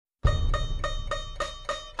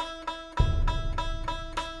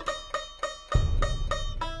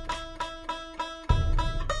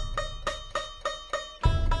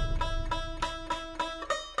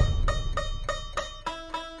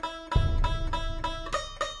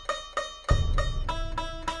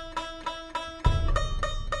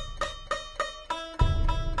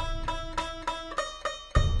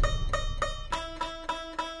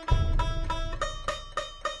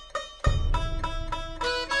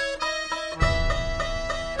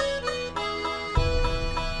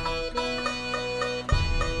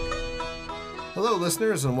Hello,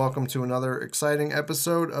 listeners, and welcome to another exciting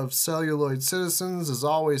episode of Celluloid Citizens. As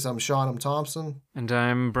always, I'm Sean M. Thompson. And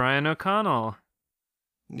I'm Brian O'Connell.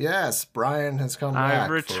 Yes, Brian has come back.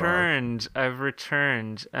 I've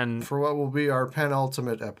returned. And for what will be our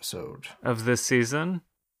penultimate episode. Of this season?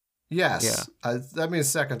 Yes. Yeah. That means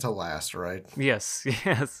second to last, right? Yes.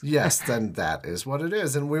 Yes, then that is what it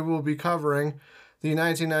is. And we will be covering the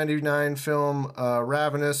 1999 film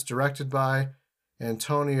Ravenous, directed by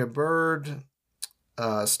Antonia Bird,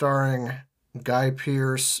 starring Guy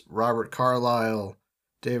Pearce, Robert Carlyle,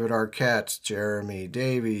 David Arquette, Jeremy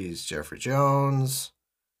Davies, Jeffrey Jones,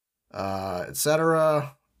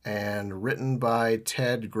 etc., and written by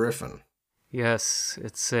Ted Griffin. Yes,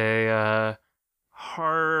 it's a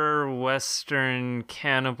horror western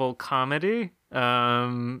cannibal comedy,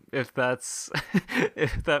 if that's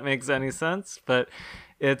if that makes any sense, but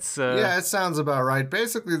it's yeah, it sounds about right.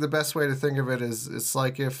 Basically, the best way to think of it is it's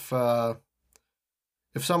like if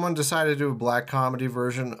someone decided to do a black comedy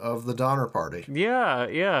version of The Donner Party.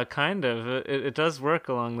 Yeah, kind of. It does work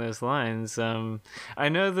along those lines. I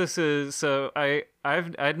know this is so.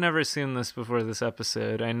 I'd never seen this before this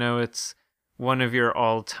episode. I know it's one of your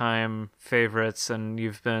all-time favorites, and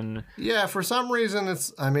you've been... Yeah, for some reason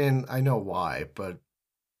it's... I mean, I know why, but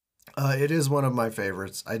it is one of my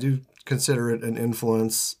favorites. I do consider it an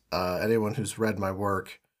influence. Anyone who's read my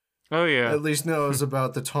work... Oh, yeah. At least knows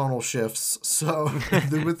about the tonal shifts. So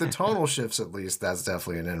with the tonal shifts, at least, that's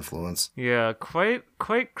definitely an influence. Yeah, quite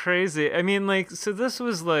crazy. I mean, like, so this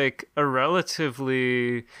was like a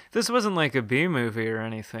relatively... This wasn't like a B movie or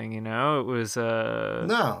anything, you know? It was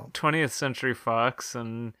no 20th Century Fox,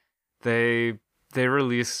 and they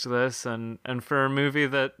released this, and for a movie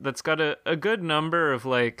that's got a good number of,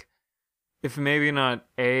 like, if maybe not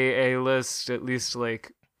A-list, at least,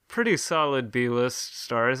 like, pretty solid B-list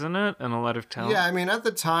stars in it, and a lot of talent. Yeah, I mean, at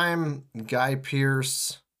the time, Guy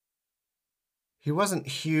Pearce, he wasn't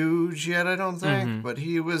huge yet, I don't think, but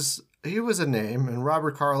he was a name, and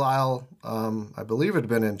Robert Carlyle, I believe, had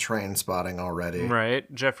been in Trainspotting already.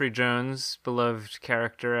 Right, Jeffrey Jones, beloved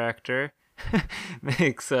character actor,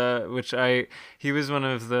 makes he was one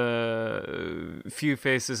of the few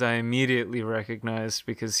faces I immediately recognized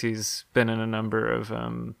because he's been in a number of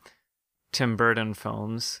Tim Burton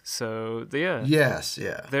films. So yeah. Yes,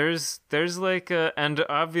 yeah. There's like and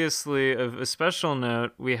obviously of a special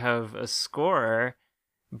note, we have a score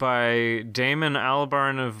by Damon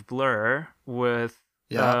Albarn of Blur with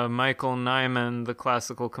Michael Nyman, the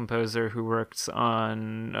classical composer who worked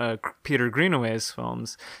on Peter Greenaway's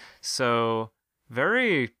films. So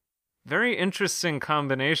very, very interesting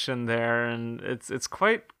combination there, and it's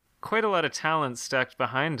quite a lot of talent stacked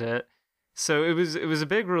behind it. So it was a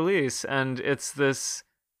big release, and it's this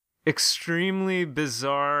extremely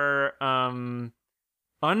bizarre,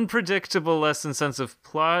 unpredictable, less in sense of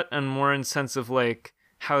plot and more in sense of like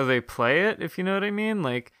how they play it, if you know what I mean.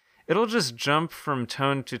 Like, it'll just jump from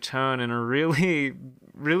tone to tone in a really,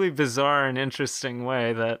 really bizarre and interesting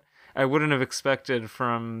way that I wouldn't have expected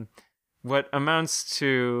from what amounts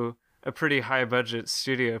to a pretty high budget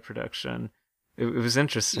studio production. It was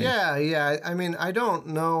interesting. Yeah. I mean, I don't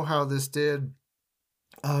know how this did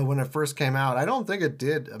when it first came out. I don't think it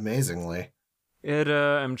did amazingly.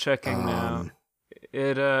 I'm checking now.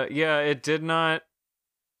 It did not.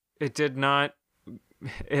 It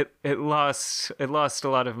lost a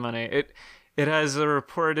lot of money. It has a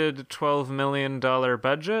reported $12 million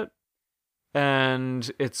budget,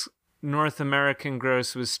 and its North American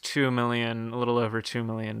gross was $2 million, a little over $2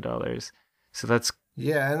 million. So that's...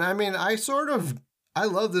 Yeah, and I mean, I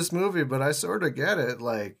love this movie, but I sort of get it.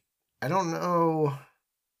 Like, I don't know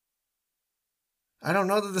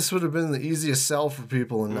that this would have been the easiest sell for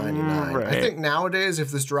people in 99. Right. I think nowadays, if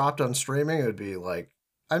this dropped on streaming, it would be like,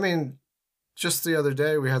 I mean, just the other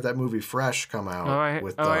day, we had that movie Fresh come out. I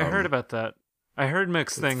heard about that. I heard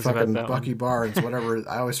mixed things about that Bucky one. Barnes, whatever.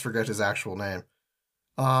 I always forget his actual name.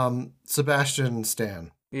 Sebastian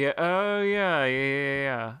Stan. Yeah. Oh, yeah.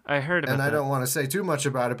 I heard about that. And I don't want to say too much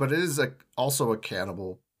about it, but it is also a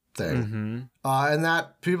cannibal thing. And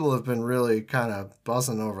that people have been really kind of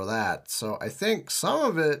buzzing over that. So I think some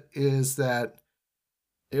of it is that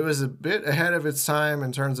it was a bit ahead of its time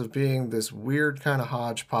in terms of being this weird kind of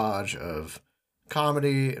hodgepodge of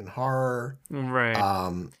comedy and horror. Right.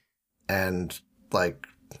 And like,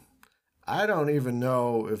 I don't even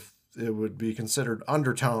know if it would be considered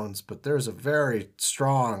undertones, but there's a very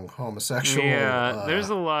strong homosexual. Yeah, there's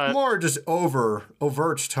a lot more just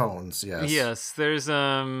overt tones. Yes, there's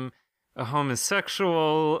a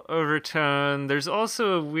homosexual overtone. There's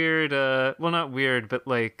also a weird, well, not weird, but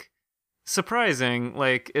like surprising.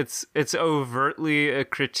 Like it's overtly a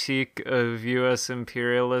critique of US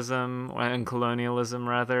imperialism and colonialism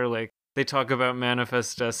rather. Like they talk about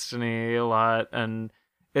Manifest Destiny a lot, and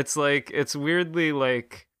it's like it's weirdly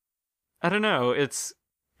like I don't know, it's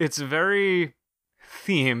very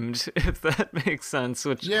themed, if that makes sense.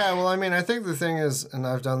 Which yeah, well, I mean, I think the thing is, and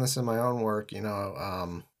I've done this in my own work, I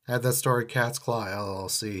had that story Cat's Claw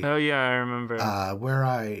LLC. Oh yeah, I remember. Where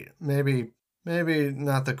I maybe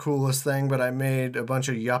not the coolest thing, but I made a bunch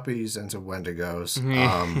of yuppies into Wendigos.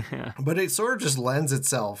 Yeah. But it sort of just lends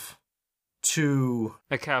itself to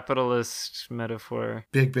a capitalist metaphor,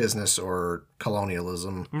 big business or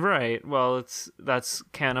colonialism. Right. Well, that's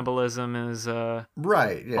cannibalism is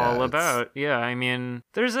right. Yeah, all about. Yeah. I mean,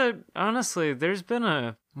 there's been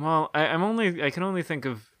a I can only think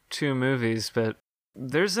of 2 movies, but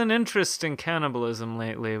there's an interest in cannibalism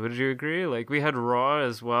lately. Would you agree? Like we had Raw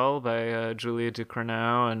as well by Julia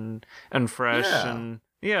Ducournau and Fresh and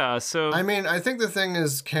yeah. So I mean, I think the thing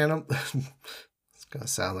is It's gonna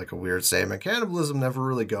sound like a weird statement. Cannibalism never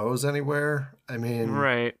really goes anywhere. I mean,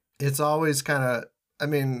 right. It's always kind of. I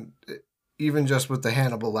mean, even just with the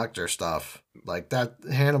Hannibal Lecter stuff, like that,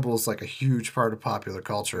 Hannibal's like a huge part of popular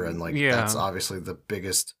culture, and like that's obviously the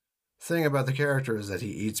biggest thing about the character is that he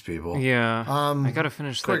eats people. Yeah. I gotta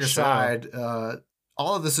finish quick that aside, show.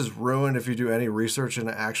 all of this is ruined if you do any research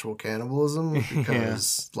into actual cannibalism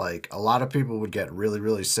because like a lot of people would get really,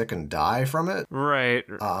 really sick and die from it. Right.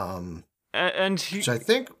 Which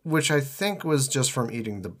I think was just from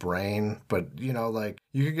eating the brain, but like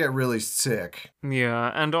you could get really sick.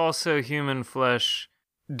 Yeah, and also human flesh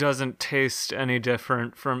doesn't taste any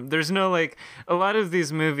different from. There's no like a lot of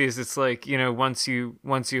these movies. It's like once you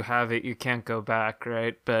have it, you can't go back,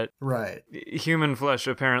 right? But right, human flesh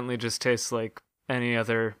apparently just tastes like any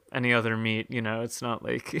other meat. It's not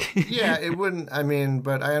like yeah, it wouldn't. I mean,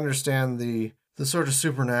 but I understand the sort of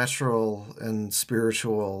supernatural and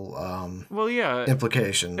spiritual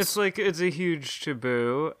implications. It's like it's a huge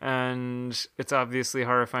taboo, and it's obviously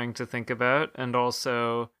horrifying to think about, and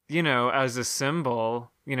also as a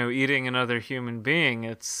symbol, eating another human being,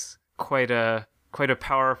 it's quite a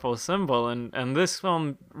powerful symbol, and this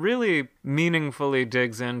film really meaningfully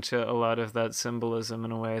digs into a lot of that symbolism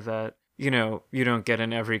in a way that you don't get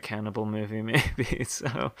in every cannibal movie, maybe.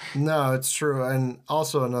 So no, it's true. And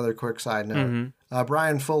also another quick side note: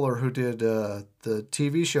 Brian Fuller, who did the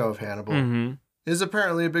TV show of Hannibal, is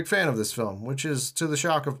apparently a big fan of this film, which is to the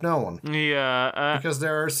shock of no one. Yeah, because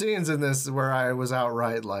there are scenes in this where I was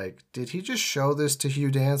outright like, did he just show this to Hugh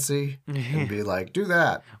Dancy and be like, do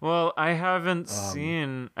that? Well, I haven't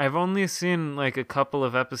seen. I've only seen like a couple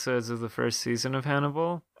of episodes of the first season of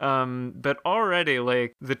Hannibal. But already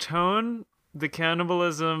like the tone, the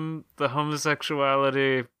cannibalism, the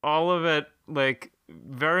homosexuality, all of it, like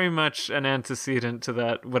very much an antecedent to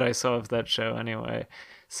that what I saw of that show anyway.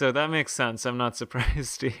 So that makes sense. I'm not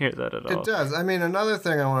surprised to hear that at all. It does. I mean, another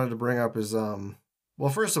thing I wanted to bring up is, well,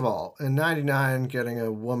 first of all, in '99, getting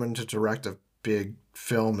a woman to direct a big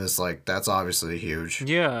film is like, that's obviously huge.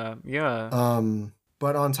 Yeah.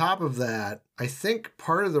 But on top of that, I think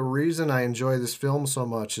part of the reason I enjoy this film so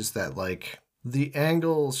much is that, like, the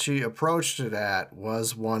angle she approached it at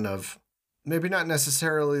was one of maybe not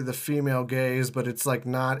necessarily the female gaze, but it's like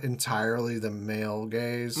not entirely the male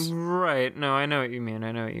gaze. Right. No, I know what you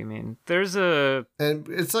mean. There's a... And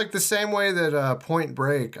it's like the same way that Point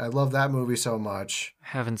Break, I love that movie so much.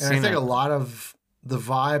 Haven't seen it. And I think a lot of the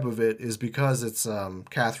vibe of it is because it's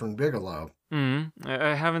Catherine Bigelow.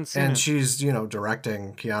 I haven't seen it. And she's,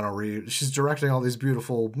 directing Keanu Reeves. She's directing all these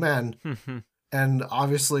beautiful men. And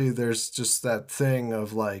obviously there's just that thing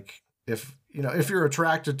of like, if you're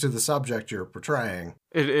attracted to the subject you're portraying,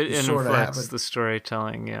 it inflects the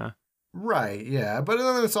storytelling, yeah. Right, yeah. But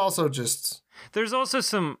then it's also just... There's also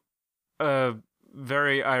some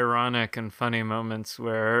very ironic and funny moments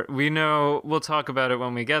where we'll talk about it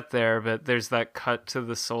when we get there, but there's that cut to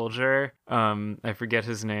the soldier. I forget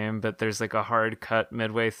his name, but there's like a hard cut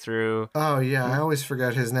midway through. Oh, yeah, I always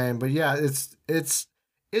forget his name. But yeah, it's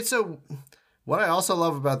a... What I also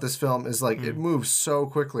love about this film is like it moves so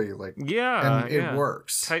quickly, like and it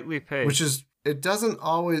works tightly paced. Which is it doesn't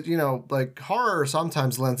always, like horror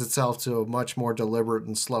sometimes lends itself to a much more deliberate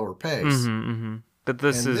and slower pace. But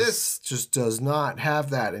this just does not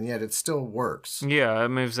have that, and yet it still works. Yeah, it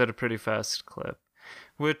moves at a pretty fast clip.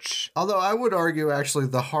 Which, although I would argue, actually,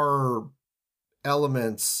 the horror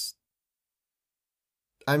elements.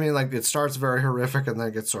 I mean, like it starts very horrific and then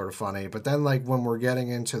it gets sort of funny, but then like when we're getting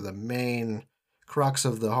into the main crux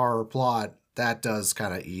of the horror plot, that does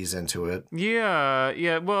kind of ease into it.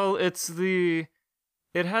 Yeah. Well,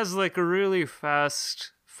 it has like a really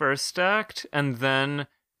fast first act, and then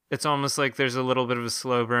it's almost like there's a little bit of a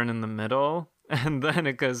slow burn in the middle, and then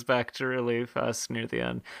it goes back to really fast near the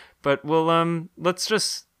end. But let's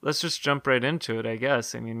just jump right into it, I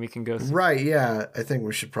guess. I mean, we can go through. Right, yeah. I think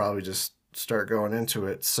we should probably just start going into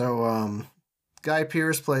it. So, Guy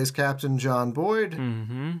Pearce plays Captain John Boyd.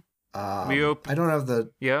 Mm-hmm. I don't have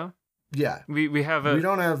the... Yeah? Yeah. We have a... We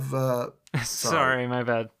don't have... Sorry, my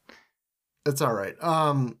bad. It's all right.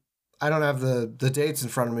 I don't have the dates in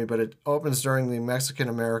front of me, but it opens during the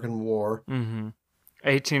Mexican-American War. Mm-hmm.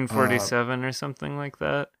 1847 or something like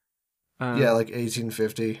that. Yeah, like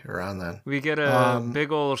 1850, around then. We get a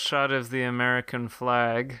big old shot of the American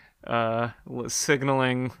flag,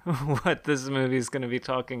 signaling what this movie is going to be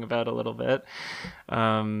talking about a little bit.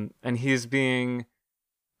 And he's being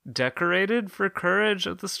decorated for courage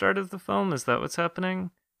at the start of the film. Is that what's happening?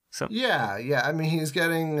 Yeah. I mean, he's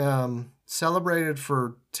getting celebrated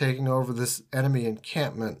for taking over this enemy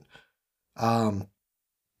encampment.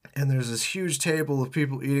 And there's this huge table of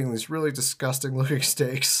people eating these really disgusting looking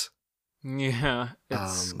steaks. Yeah,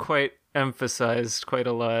 it's quite emphasized quite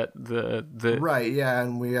a lot. The Right, yeah,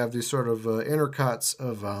 and we have these sort of intercuts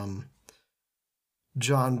of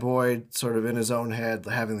John Boyd sort of in his own head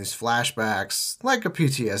having these flashbacks, like a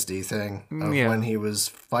PTSD thing, of when he was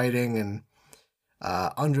fighting and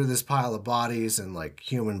under this pile of bodies and like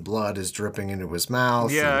human blood is dripping into his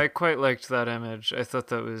mouth. Yeah, I quite liked that image. I thought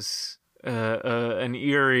that was an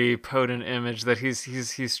eerie, potent image that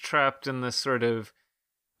he's trapped in this sort of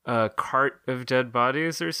cart of dead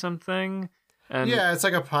bodies or something. And yeah, it's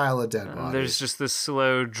like a pile of dead bodies. There's just this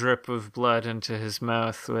slow drip of blood into his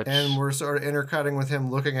mouth, and we're sort of intercutting with him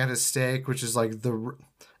looking at his steak, which is like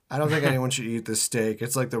I don't think anyone should eat this steak.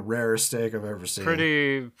 It's like the rarest steak I've ever seen.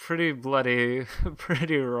 Pretty bloody,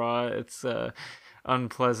 pretty raw. It's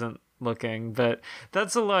unpleasant looking, but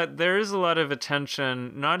that's a lot. There is a lot of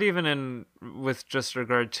attention, not even with just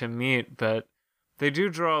regard to meat, but they do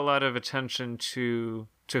draw a lot of attention to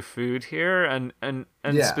food here, and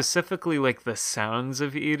specifically like the sounds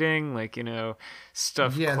of eating, like, you know,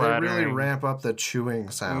 stuff clattering. They really ramp up the chewing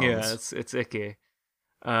sounds. Yeah, it's icky.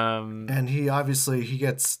 And he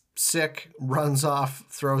gets sick, runs off,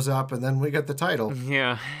 throws up, and then we get the title.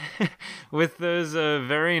 Yeah, with those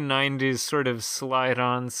very 90s sort of slide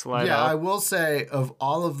on, slide yeah, up. I will say, of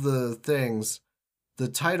all of the things, the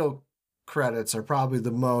title credits are probably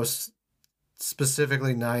the most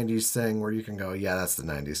specifically 90s thing where you can go, yeah, that's the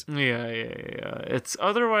 90s. Yeah. It's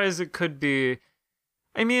otherwise it could be,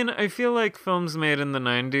 I mean, I feel like films made in the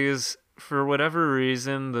 90s, for whatever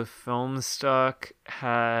reason, the film stock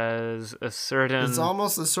has a certain... It's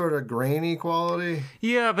almost a sort of grainy quality.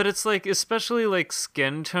 Yeah, but it's like, especially like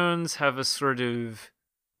skin tones have a sort of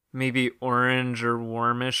maybe orange or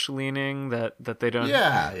warmish leaning that they don't...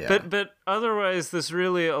 Yeah. But otherwise, this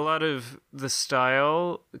really, a lot of the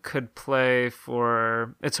style could play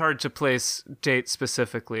for... It's hard to place date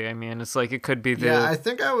specifically. I mean, it's like it could be the... Yeah, I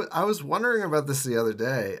think I was wondering about this the other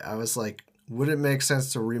day. I was like, would it make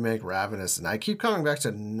sense to remake Ravenous? And I keep coming back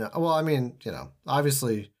to... Well, I mean, you know,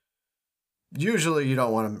 obviously, usually you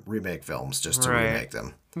don't want to remake films just to remake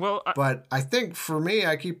them. Well, but I think for me,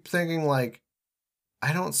 I keep thinking like,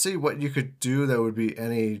 I don't see what you could do that would be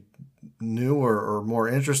any newer or more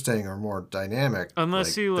interesting or more dynamic.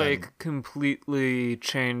 Unless you completely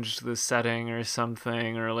changed the setting or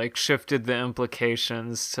something, or like shifted the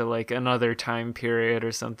implications to like another time period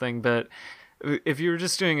or something. But if you were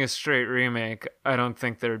just doing a straight remake, I don't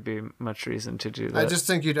think there would be much reason to do that. I just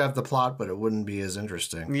think you'd have the plot, but it wouldn't be as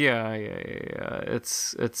interesting. Yeah.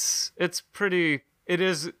 It's pretty, it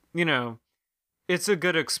is, you know, it's a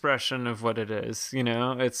good expression of what it is, you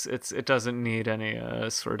know. It doesn't need any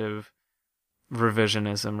sort of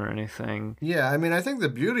revisionism or anything. Yeah, I mean, I think the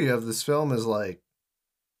beauty of this film is like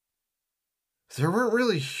there weren't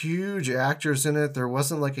really huge actors in it. There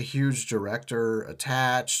wasn't like a huge director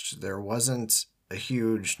attached. There wasn't a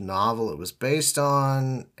huge novel it was based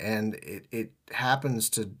on, and it happens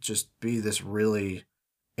to just be this really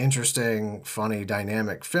interesting, funny,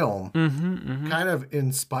 dynamic film, kind of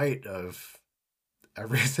in spite of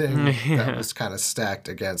everything that was kind of stacked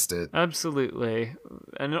against it. Absolutely.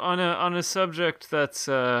 And on a subject that's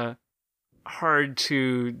hard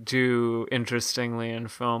to do interestingly in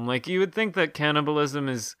film. Like, you would think that cannibalism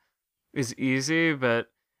is easy, but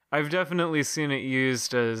I've definitely seen it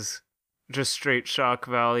used as just straight shock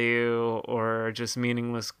value or just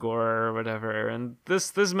meaningless gore or whatever. And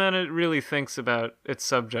this man, it really thinks about its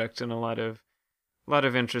subject in a lot of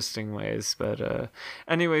interesting ways. But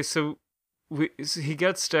anyway, so he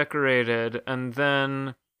gets decorated, and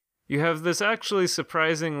then you have this actually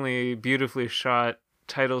surprisingly beautifully shot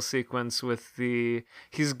title sequence with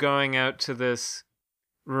he's going out to this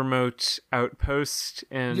remote outpost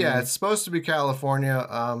in... Yeah, it's supposed to be California.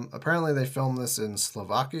 Apparently they filmed this in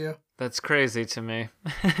Slovakia. That's crazy to me.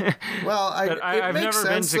 Well, I've makes never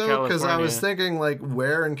sense been to though, because I California. was thinking, like,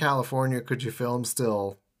 where in California could you film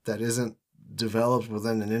still that isn't developed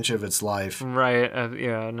within an inch of its life? Right.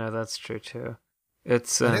 Yeah, no, that's true too. I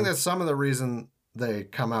think that's some of the reason they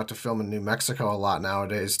come out to film in New Mexico a lot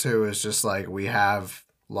nowadays too, is just like we have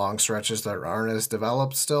long stretches that aren't as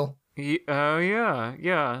developed still. Oh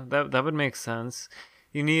yeah, that would make sense.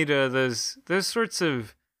 You need those sorts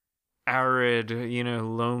of arid,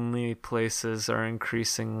 lonely places are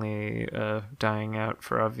increasingly dying out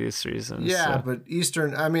for obvious reasons. Yeah, so. but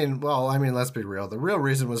let's be real. The real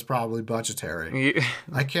reason was probably budgetary. Yeah.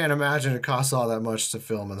 I can't imagine it costs all that much to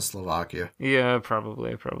film in Slovakia. Yeah,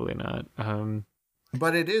 probably not.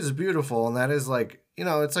 But it is beautiful, and that is like,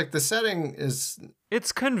 it's like the setting is...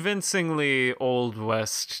 It's convincingly Old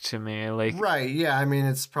West to me. Like, right, yeah, I mean,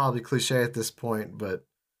 it's probably cliche at this point, but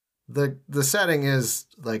the setting is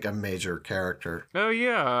like a major character. Oh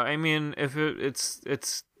yeah, I mean, if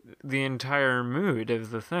it's the entire mood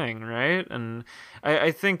of the thing, right? And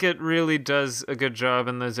I think it really does a good job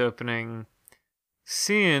in those opening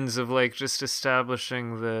scenes of like just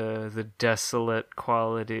establishing the desolate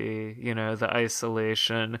quality, the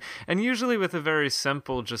isolation, and usually with a very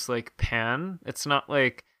simple just like pan. It's not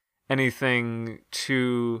like anything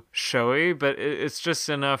too showy, but it's just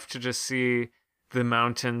enough to just see the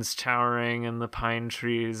mountains towering and the pine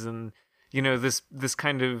trees and this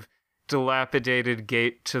kind of dilapidated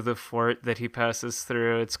gate to the fort that he passes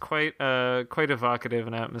through. It's quite evocative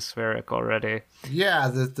and atmospheric already. Yeah,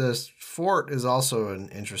 the fort is also an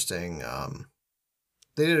interesting...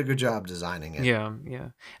 they did a good job designing it. Yeah.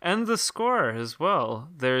 And the score as well.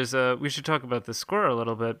 There's we should talk about the score a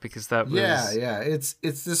little bit, because that was... Yeah. It's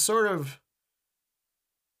this sort of...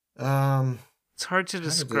 It's hard to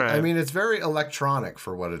describe. I mean, it's very electronic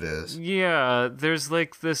for what it is. Yeah, there's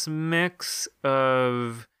like this mix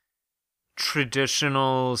of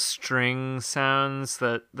traditional string sounds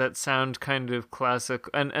that sound kind of classic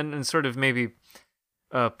and sort of maybe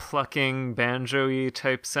plucking banjo-y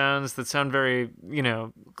type sounds that sound very,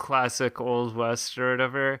 classic Old West or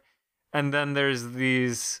whatever. And then there's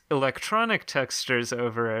these electronic textures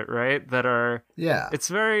over it, right? That are... Yeah. It's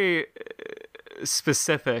very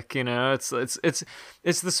specific, It's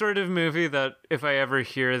the sort of movie that if I ever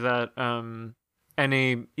hear that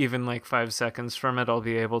any even like 5 seconds from it, I'll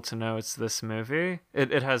be able to know it's this movie.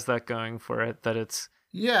 It has that going for it, that it's...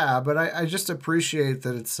 Yeah, but I just appreciate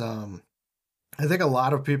that it's... I think a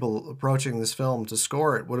lot of people approaching this film to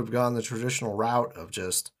score it would have gone the traditional route of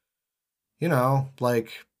just,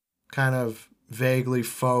 like kind of vaguely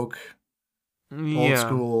folk, old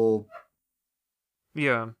school...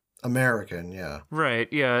 Yeah. American, yeah. Right,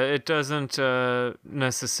 yeah. It doesn't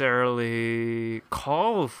necessarily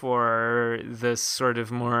call for this sort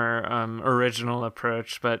of more original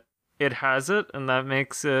approach, but it has it, and that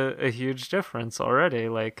makes a huge difference already.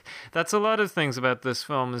 Like, that's a lot of things about this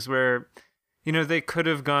film, is where, they could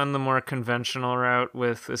have gone the more conventional route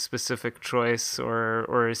with a specific choice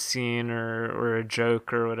or a scene or a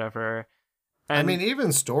joke or whatever. And, I mean,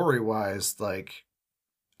 even story-wise, like...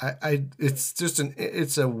 it's just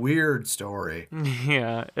it's a weird story.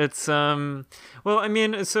 Yeah, it's well, I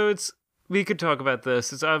mean, so we could talk about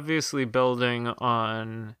this. It's obviously building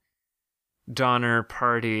on Donner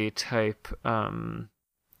Party type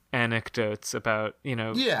anecdotes about,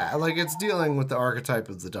 Yeah, like it's dealing with the archetype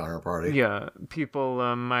of the Donner Party. Yeah,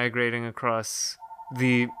 people migrating across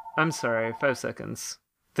the... I'm sorry, 5 seconds.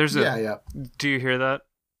 There's a... Yeah. Do you hear that?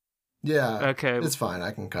 Yeah. Okay. It's fine. I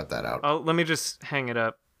can cut that out. Let me just hang it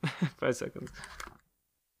up. 5 seconds.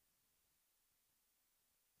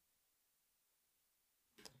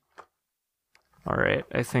 All right,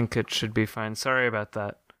 I think it should be fine. Sorry about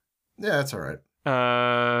that. Yeah, that's all right.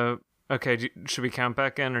 Okay, should we count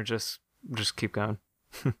back in or just keep going?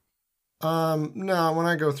 No, when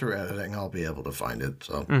I go through editing, I'll be able to find it,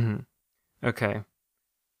 so. Mm-hmm. Okay.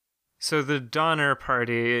 So the Donner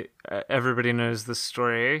Party, everybody knows the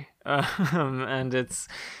story, and it's,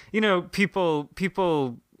 people,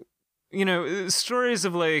 stories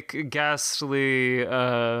of like ghastly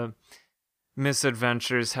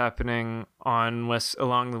misadventures happening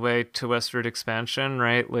along the way to westward expansion,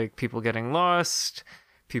 right? Like people getting lost,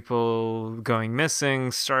 people going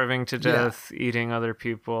missing, starving to death, eating other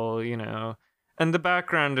people, and the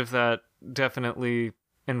background of that definitely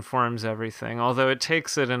informs everything, although it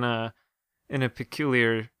takes it in a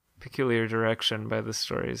peculiar direction by the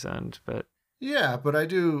story's end. But yeah, but I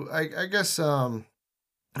guess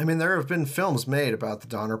I mean, there have been films made about the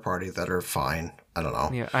Donner Party that are fine. I don't know.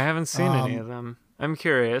 Yeah, I haven't seen any of them. I'm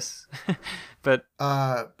curious, but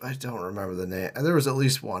I don't remember the name. There was at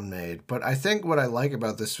least one made, but I think what I like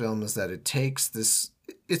about this film is that it takes this.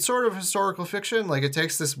 It's sort of historical fiction. Like it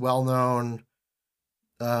takes this well-known,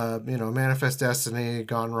 Manifest Destiny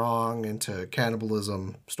gone wrong into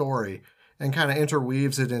cannibalism story, and kind of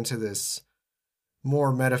interweaves it into this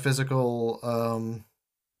more metaphysical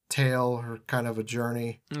tale or kind of a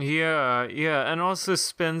journey. Yeah, and also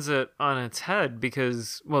spins it on its head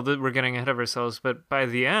because, well, we're getting ahead of ourselves, but by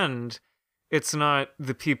the end, it's not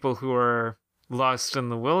the people who are lost in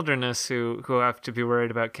the wilderness who have to be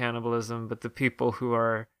worried about cannibalism, but the people who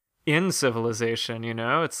are in civilization,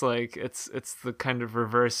 It's like, it's the kind of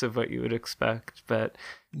reverse of what you would expect, but...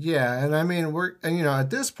 Yeah, and I mean, at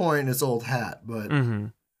this point, it's old hat, but...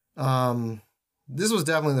 Mm-hmm. This was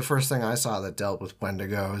definitely the first thing I saw that dealt with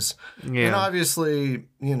Wendigos. Yeah. And obviously,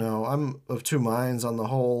 I'm of two minds on the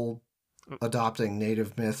whole adopting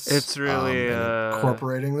native myths. It's really... and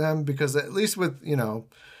incorporating them, because at least with,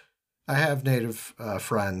 I have native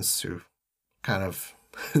friends who kind of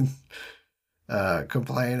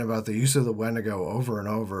complain about the use of the Wendigo over and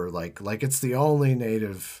over. Like it's the only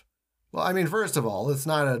native... Well, I mean, first of all, it's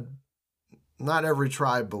not every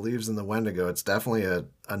tribe believes in the Wendigo. It's definitely a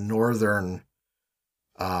northern...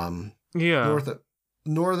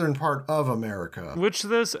 northern part of America, which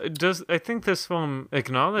this does. I think this film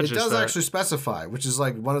acknowledges. It does that. actually specify, which is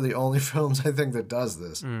like one of the only films I think that does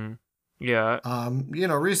this. Yeah.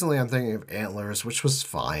 Recently I'm thinking of Antlers, which was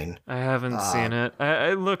fine. I haven't seen it.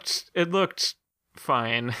 It looked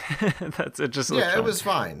fine. It just looked fine. It was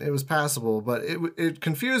fine. It was passable, but it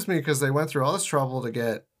confused me because they went through all this trouble to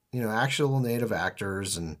get actual native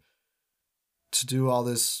actors and to do all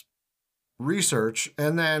this research,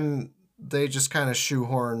 and then they just kind of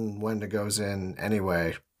shoehorn Wendigos in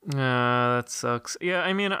anyway. That sucks. Yeah,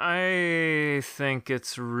 I mean, I think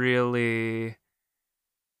it's really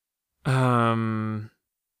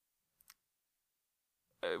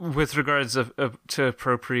with regards to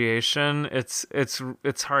appropriation, it's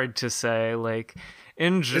hard to say. Like,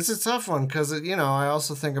 it's a tough one because I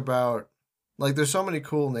also think about, like, there's so many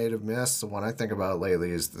cool native myths. The one I think about lately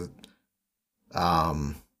is the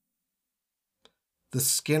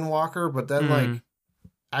Skinwalker, but then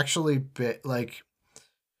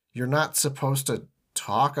you're not supposed to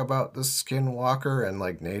talk about the Skinwalker, and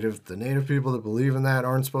like the native people that believe in that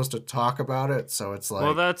aren't supposed to talk about it. So it's like,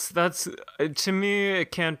 well, that's to me,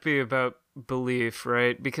 it can't be about belief,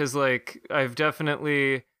 right? Because like I've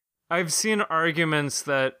seen arguments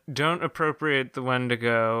that don't appropriate the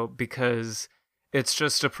Wendigo because it's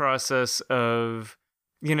just a process of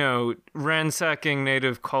ransacking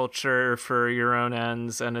native culture for your own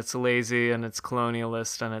ends, and it's lazy and it's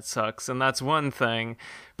colonialist and it sucks. And that's one thing.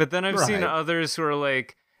 But then I've seen others who are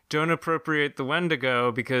like, don't appropriate the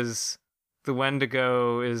Wendigo because the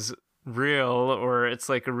Wendigo is real, or it's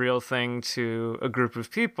like a real thing to a group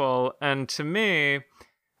of people. And to me,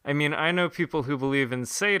 I mean, I know people who believe in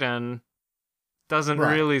Satan. Doesn't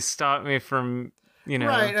really stop me from...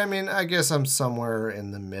 Right. I mean, I guess I'm somewhere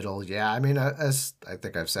in the middle. Yeah. I mean, as I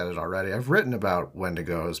think I've said it already, I've written about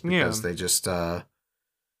Wendigos because they just, it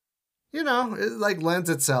like lends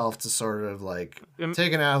itself to sort of like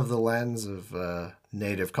taken out of the lens of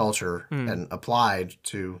native culture and applied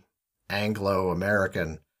to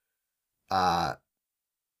Anglo-American. I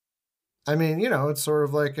mean, it's sort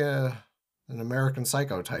of like an American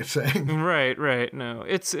Psycho type thing. Right. No,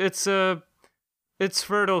 it's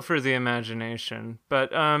fertile for the imagination,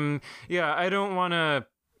 but I don't want to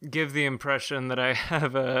give the impression that I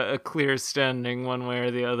have a clear standing one way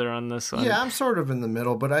or the other on this one. Yeah, I'm sort of in the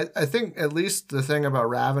middle, but I think at least the thing about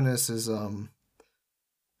Ravenous is,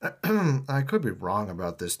 I could be wrong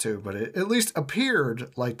about this too, but it at least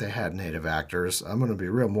appeared like they had native actors. I'm going to be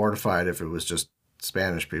real mortified if it was just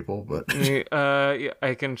Spanish people, but...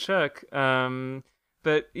 I can check.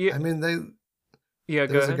 But yeah, I mean, Yeah,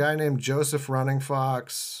 There's a guy named Joseph Running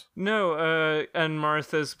Fox. No, and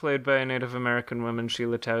Martha's played by a Native American woman,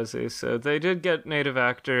 Sheila Tousey. So they did get native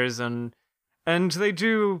actors, and they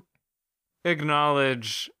do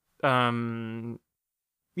acknowledge, certain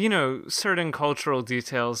cultural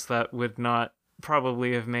details that would not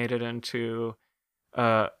probably have made it into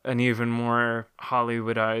an even more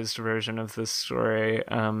Hollywoodized version of this story.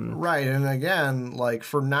 Right, and again, like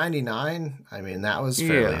for 99, I mean, that was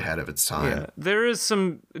fairly ahead of its time. Yeah. There is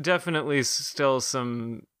definitely still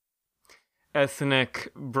some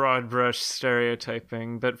ethnic broad brush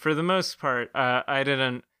stereotyping, but for the most part, I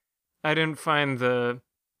didn't find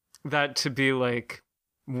that to be like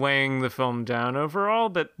weighing the film down overall,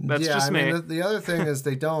 but that's just me. The other thing is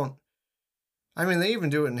they don't. I mean, they even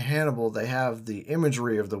do it in Hannibal. They have the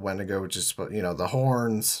imagery of the Wendigo, which is, the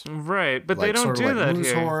horns. Right, but like, they don't sort of do like that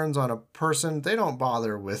moose here. horns on a person. They don't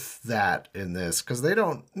bother with that in this because they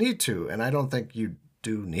don't need to, and I don't think you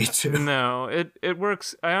do need to. No, it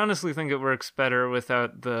works. I honestly think it works better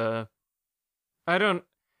without the. I don't.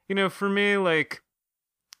 For me, like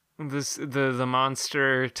the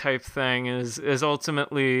monster type thing is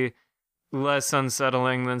ultimately less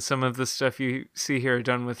unsettling than some of the stuff you see here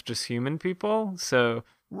done with just human people. So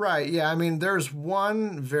right, yeah. I mean, there's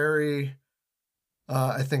one very,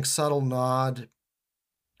 I think, subtle nod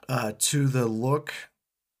to the look,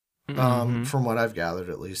 from what I've gathered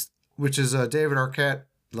at least, which is David Arquette.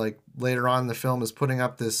 Like later on in the film, is putting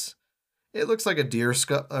up this. It looks like a deer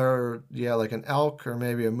skull, or like an elk or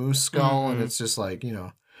maybe a moose skull, and it's just like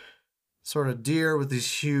sort of deer with these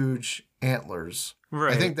huge antlers.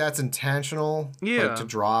 Right. I think that's intentional, like to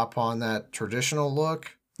draw upon that traditional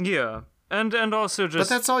look. Yeah, and also just.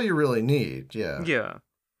 But that's all you really need. Yeah.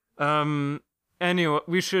 Yeah. Anyway,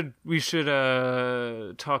 we should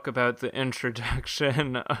talk about the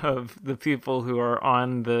introduction of the people who are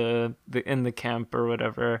on the in the camp or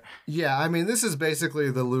whatever. Yeah, I mean, this is basically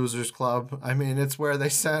the Losers Club. I mean, it's where they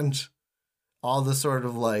send all the sort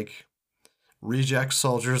of like reject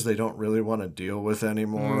soldiers they don't really want to deal with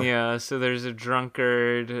anymore. Yeah, so there's a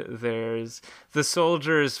drunkard, there's the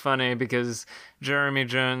soldier is funny because Jeremy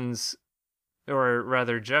Jones, or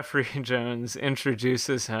rather Jeffrey Jones,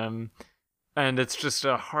 introduces him, and it's just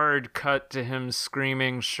a hard cut to him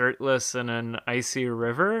screaming shirtless in an icy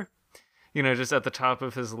river, just at the top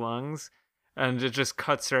of his lungs, and it just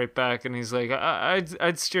cuts right back, and he's like,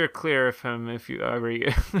 I'd steer clear of him if I were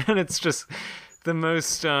you. And it's just the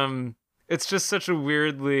most it's just such a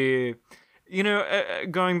weirdly,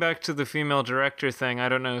 going back to the female director thing, I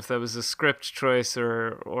don't know if that was a script choice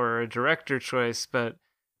or a director choice, but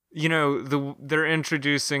they're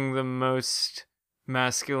introducing the most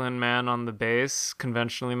masculine man on the base,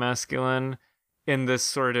 conventionally masculine, in this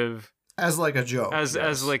sort of as like a joke,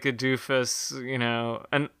 as like a doofus,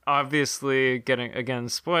 and obviously getting, again,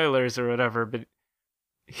 spoilers or whatever, but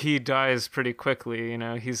he dies pretty quickly.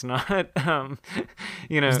 He's not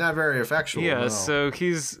he's not very effectual. Yeah, no. so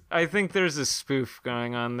I think there's a spoof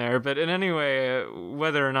going on there, but in any way,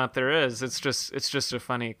 whether or not there is, it's just a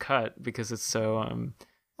funny cut because it's so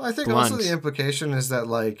well, I think blunt. Also the implication is that,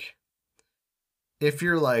 like, if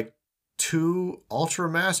you're like too ultra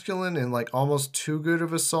masculine and like almost too good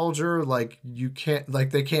of a soldier, like you can't,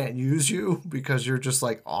 like they can't use you because you're just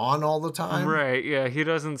like on all the time. Right, yeah, he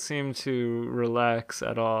doesn't seem to relax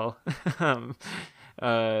at all.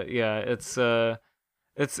 Yeah, it's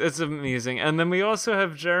amusing. And then we also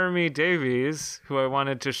have Jeremy Davies, who I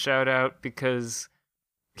wanted to shout out because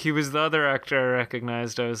he was the other actor I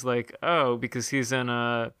recognized. I was like, oh, because he's in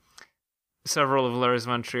several of Lars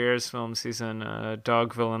von Trier's films. He's in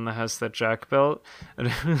Dogville and the House That Jack Built.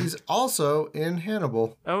 He's also in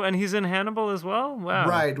Hannibal. Oh, and he's in Hannibal as well? Wow.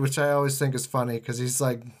 Right, which I always think is funny because he's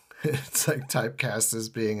like, it's like typecast as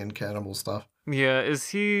being in cannibal stuff. Yeah,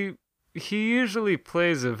 he usually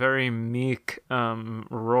plays a very meek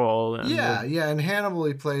role. Yeah, in Hannibal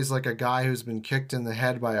he plays like a guy who's been kicked in the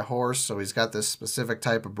head by a horse, so he's got this specific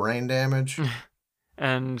type of brain damage.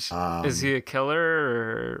 And is he a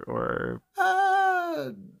killer or?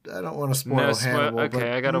 I don't want to spoil Hannibal.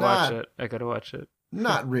 Okay, I gotta watch it.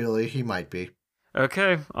 Not really. He might be.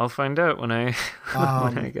 Okay, I'll find out when I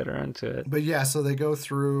when I get around to it. But yeah, so they go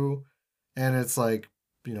through, and it's like,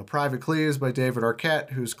 Private Cleaves by David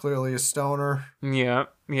Arquette, who's clearly a stoner. Yeah,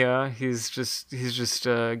 he's just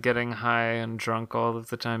getting high and drunk all of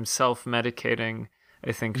the time, self-medicating,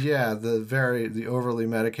 I think. Yeah, the overly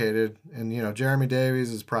medicated. And, Jeremy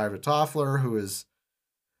Davies is Private Toffler, who is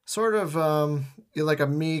sort of like a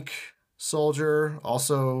meek soldier,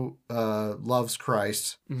 also loves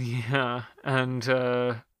Christ. Yeah,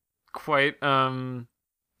 and quite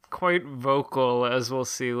vocal, as we'll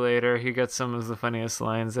see later. He gets some of the funniest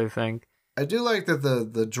lines, I think. I do like that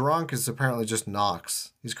the drunk is apparently just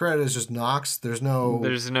Knox. He's credited as just Knox. There's no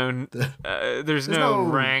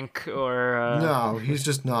rank or no. He's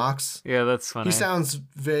just Knox. Yeah, that's funny. He sounds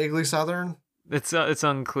vaguely Southern. It's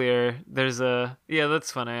unclear.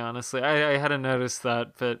 That's funny. Honestly, I hadn't noticed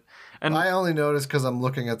that, but I only noticed because I'm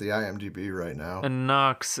looking at the IMDb right now. And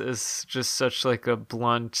Knox is just such like a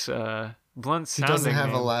blunt sounding. He doesn't have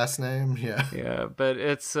name. a last name. Yeah. Yeah, but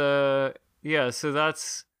it's So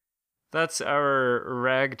that's our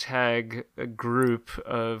ragtag group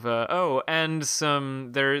of and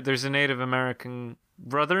there's a Native American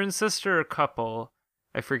brother and sister couple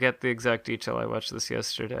I forget the exact detail. I watched this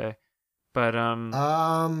yesterday, but I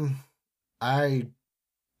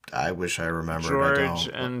wish I remembered. George I don't.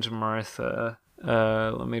 and Martha.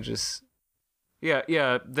 Let me just.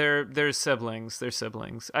 Yeah. They're siblings. They're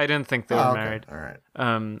siblings. I didn't think they were married. All right.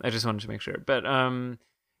 I just wanted to make sure. But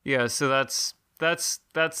yeah. So that's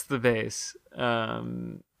the base.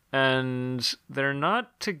 And they're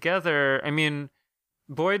not together. I mean,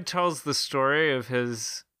 Boyd tells the story of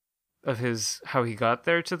his how he got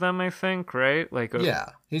there to them, I think, right? Like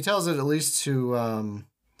he tells it at least to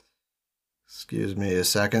excuse me a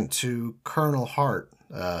second, to Colonel Hart,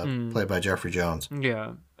 played by Jeffrey Jones.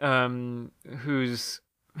 Yeah. Who's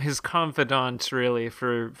his confidant really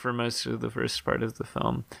for most of the first part of the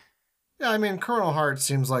film. Yeah, I mean, Colonel Hart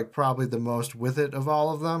seems like probably the most with it of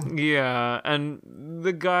all of them. Yeah, and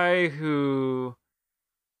the guy who,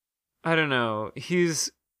 I don't know,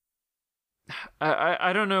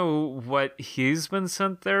 I don't know what he's been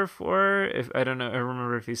sent there for. I don't know, I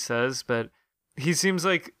remember if he says, but he seems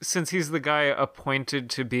like, since he's the guy appointed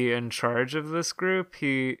to be in charge of this group,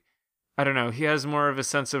 I don't know, he has more of a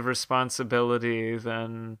sense of responsibility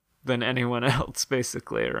than anyone else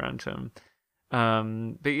basically around him.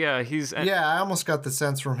 But yeah, I almost got the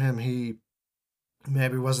sense from him he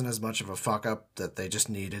maybe wasn't as much of a fuck up, that they just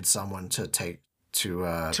needed someone to be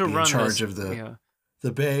in charge of the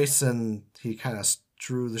base, and he kind of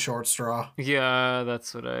drew the short straw. Yeah,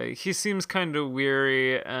 that's he seems kind of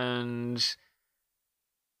weary and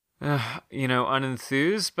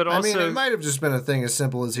unenthused, but also, I mean, it might have just been a thing as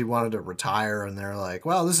simple as he wanted to retire, and they're like,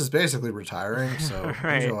 well, this is basically retiring, so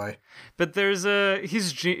right. Enjoy. But there's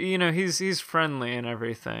he's friendly and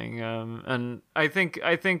everything, and I think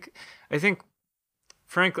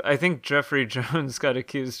frankly, I think Jeffrey Jones got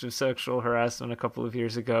accused of sexual harassment a couple of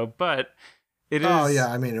years ago, but it is. Oh yeah,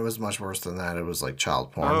 I mean, it was much worse than that. It was like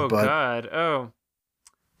child porn. Oh God. Oh.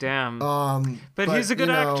 Damn. But he's a good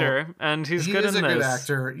actor, and he's good in this. He is a good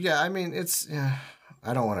actor. Yeah, I mean,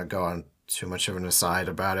 I don't want to go on too much of an aside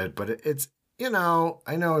about it, but it's, I know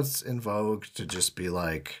it's in vogue to just be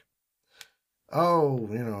like, oh,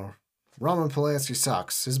 Roman Polanski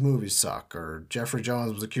sucks, his movies suck, or Jeffrey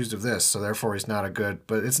Jones was accused of this, so therefore he's not a good,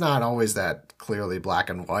 but it's not always that clearly black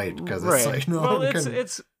and white, because it's like, no. Well,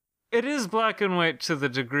 it is black and white to the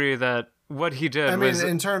degree that what he did. I mean,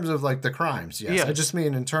 in terms of like the crimes, yes. I just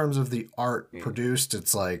mean in terms of the art produced,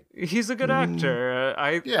 it's like, he's a good actor.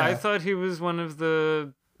 I thought he was one of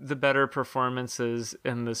the better performances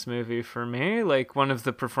in this movie for me. Like, one of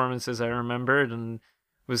the performances I remembered and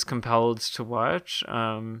was compelled to watch.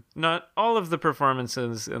 Not all of the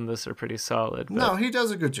performances in this are pretty solid. But no, he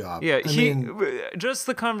does a good job. Yeah, just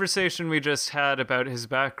the conversation we just had about his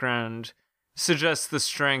background suggests the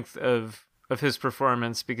strength of his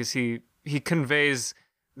performance, because he conveys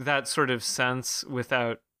that sort of sense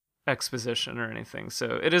without exposition or anything.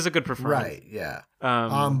 So it is a good performance. Right, yeah.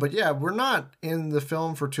 But yeah, we're not in the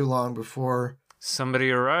film for too long before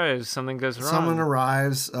somebody arrives, something goes wrong. Someone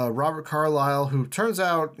arrives. Robert Carlyle, who turns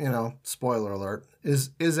out, spoiler alert,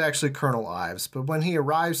 is actually Colonel Ives. But when he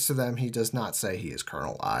arrives to them, he does not say he is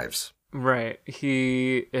Colonel Ives. Right.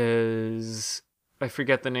 He is, I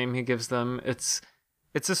forget the name he gives them. It's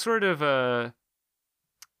a sort of a,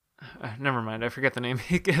 never mind, I forget the name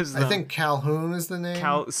he gives them. I think Calhoun is the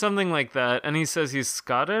name. Something like that. And he says he's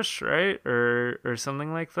Scottish, right? Or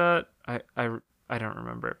something like that. I don't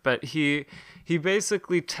remember. But he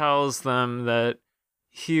basically tells them that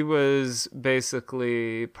he was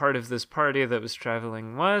basically part of this party that was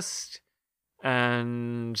traveling west,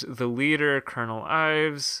 and the leader, Colonel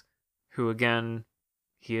Ives, who again,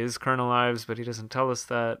 he is Colonel Ives, but he doesn't tell us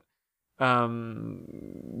that,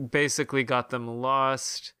 basically got them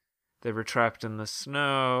lost. They were trapped in the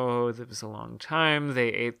snow. It was a long time. They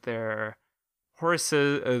ate their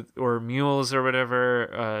horses or mules or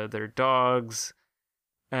whatever, their dogs.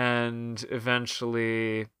 And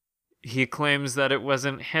eventually he claims that it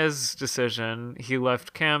wasn't his decision. He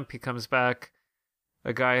left camp. He comes back.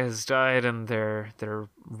 A guy has died, and they're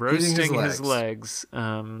roasting his legs.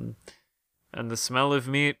 And the smell of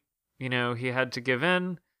meat, he had to give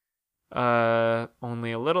in.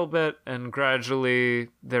 Only a little bit, and gradually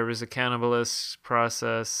there was a cannibalist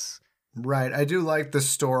process. Right. I do like the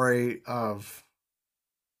story of,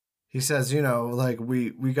 he says, like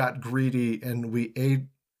we got greedy and we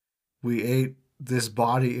ate this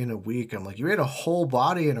body in a week. I'm like, you ate a whole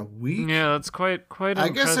body in a week? Yeah, that's quite impressive. I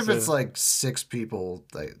guess if it's like 6 people,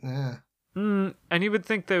 and you would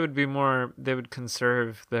think they would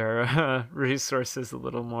conserve their resources a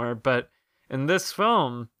little more, but in this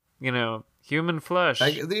film, human flesh.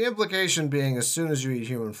 Like, the implication being, as soon as you eat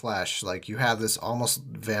human flesh, like, you have this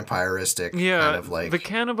almost vampiristic kind of like... the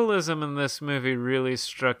cannibalism in this movie really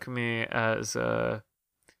struck me as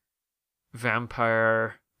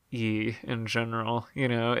vampire-y in general,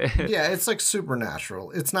 Yeah, it's like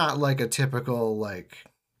supernatural. It's not like a typical, like...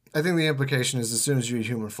 I think the implication is, as soon as you eat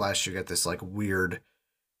human flesh, you get this like weird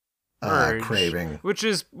urge, craving, which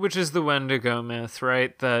is the Wendigo myth,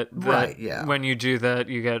 right? That right, yeah. When you do that,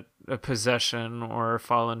 you get a possession or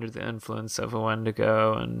fall under the influence of a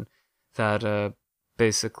Wendigo, and that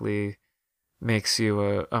basically makes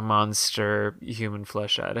you a monster human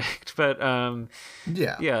flesh addict. But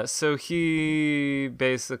yeah. So he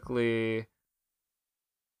basically.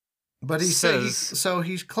 But he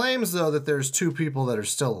he claims, though, that there's two people that are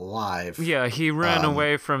still alive. Yeah, he ran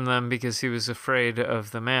away from them because he was afraid of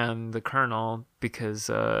the man, the colonel, because,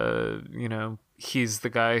 he's the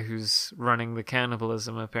guy who's running the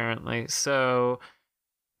cannibalism, apparently. So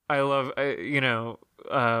I love,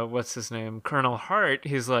 what's his name? Colonel Hart,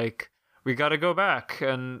 he's like, we got to go back.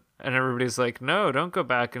 And everybody's like, no, don't go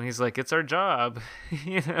back. And he's like, it's our job.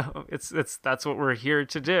 That's what we're here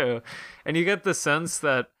to do. And you get the sense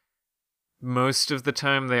that most of the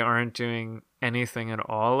time they aren't doing anything at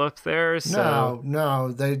all up there. So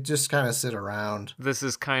no, they just kind of sit around. This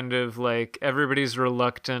is kind of like everybody's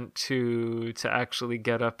reluctant to actually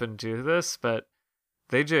get up and do this, but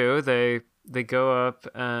they do. They go up,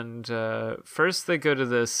 and first they go to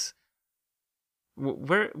this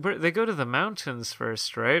where they go to the mountains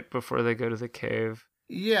first, right? Before they go to the cave.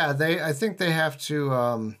 Yeah, I think they have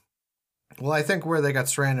to well, I think where they got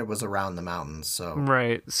stranded was around the mountains, so...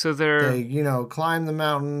 Right, so they, climb the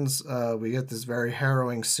mountains. We get this very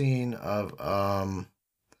harrowing scene of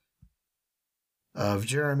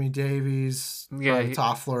Jeremy Davies,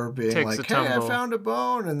 Toffler, being like, hey, I found a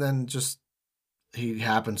bone, and then just he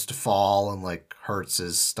happens to fall and, like, hurts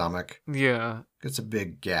his stomach. Yeah. Gets a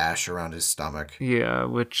big gash around his stomach. Yeah,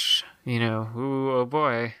 which, oh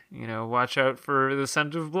boy, watch out for the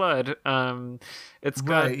scent of blood. It's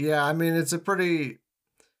got... Right, yeah, I mean, it's a pretty,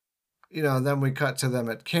 then we cut to them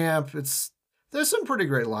at camp. There's some pretty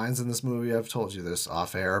great lines in this movie. I've told you this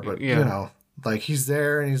off air, but, like, he's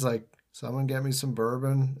there and he's like, someone get me some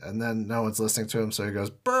bourbon, and then no one's listening to him, so he goes,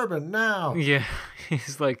 bourbon now! Yeah,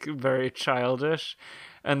 he's, like, very childish.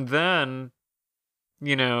 And then...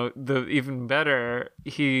 the even better,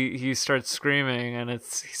 he starts screaming, and he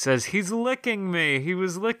says, he's licking me. He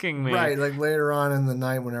was licking me. Right, like later on in the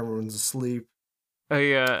night when everyone's asleep. Oh,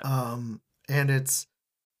 yeah. And it's,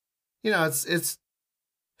 it's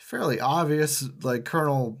fairly obvious, like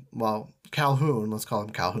Calhoun, let's call him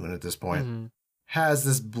Calhoun at this point, has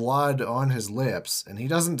this blood on his lips, and he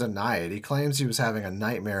doesn't deny it. He claims he was having a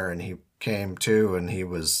nightmare, and he came to, and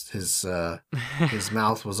his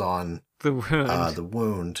mouth was on the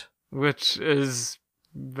wound, which is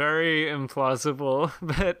very implausible,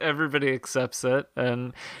 but everybody accepts it.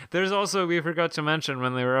 And there's also, we forgot to mention,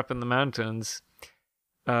 when they were up in the mountains,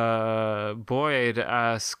 Boyd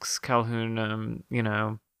asks Calhoun,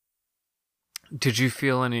 did you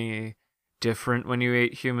feel any different when you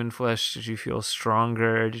ate human flesh? Did you feel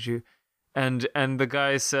stronger? Did you? And the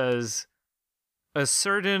guy says, a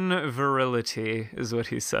certain virility is what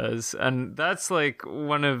he says. And that's like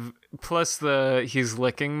one of, plus the he's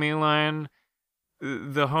licking me line,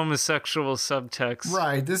 the homosexual subtext.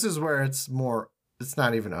 Right, this is where it's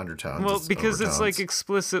not even undertones. Well, because overtones. It's like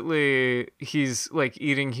explicitly he's like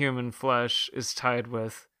eating human flesh is tied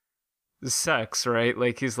with sex, right?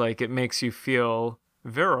 Like he's like, it makes you feel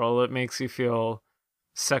virile, it makes you feel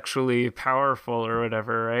sexually powerful or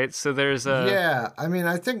whatever, right? So there's a... Yeah, I mean,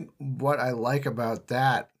 I think what I like about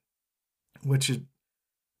that,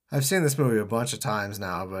 I've seen this movie a bunch of times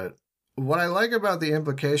now, but what I like about the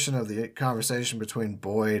implication of the conversation between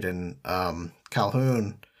Boyd and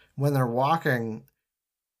Calhoun when they're walking,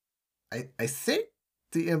 I think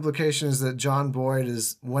the implication is that John Boyd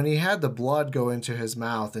is, when he had the blood go into his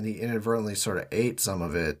mouth and he inadvertently sort of ate some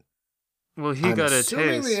of it, well, he got a taste.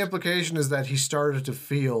 Assuming the implication is that he started to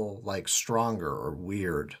feel like stronger or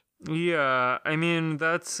weird. Yeah, I mean,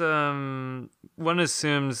 that's one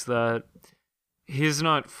assumes that he's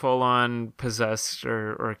not full on possessed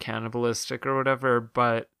or cannibalistic or whatever,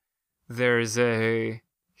 but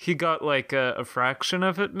he got like a fraction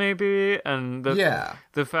of it maybe, and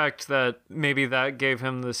the fact that maybe that gave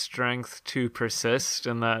him the strength to persist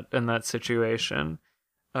in that situation.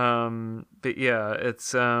 But yeah,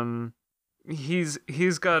 it's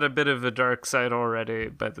he's got a bit of a dark side already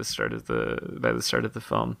by the start of the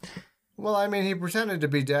film. Well, I mean, he pretended to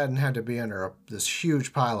be dead and had to be under this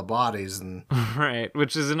huge pile of bodies, and right,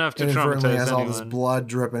 which is enough to inadvertently traumatize has anyone. all this blood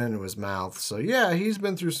dripping into his mouth. So yeah, he's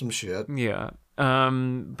been through some shit. Yeah.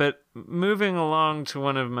 But moving along to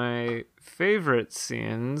one of my favorite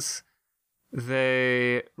scenes,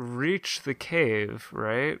 they reach the cave,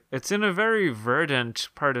 right? It's in a very verdant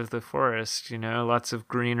part of the forest, lots of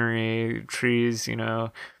greenery, trees,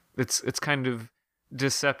 It's kind of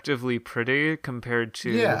deceptively pretty compared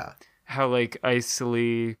to how like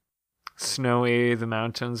icily snowy the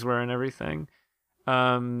mountains were and everything.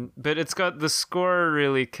 But it's got the score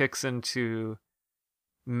really kicks into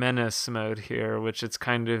menace mode here, which it's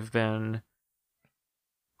kind of been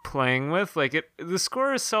playing with. Like the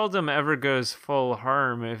score seldom ever goes full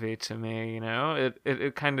horror movie to me.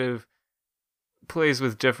 It kind of plays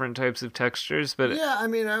with different types of textures, but yeah, I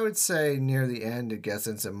mean, I would say near the end it gets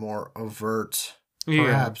into more overt,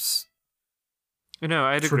 perhaps. No,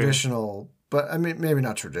 I'd traditional, but I mean, maybe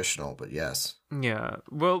not traditional, but yes. Yeah.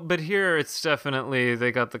 Well, but here it's definitely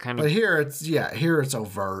they got the kind of. But here it's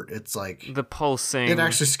overt. It's like the pulsing. It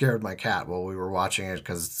actually scared my cat while we were watching it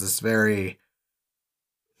because it's this very.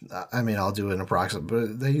 I mean, I'll do an approximate,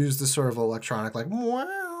 but they use this sort of electronic, like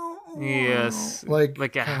wow. Yes.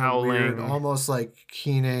 Like a howling, weird, almost like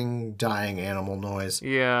keening, dying animal noise.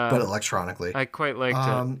 Yeah. But electronically. I quite liked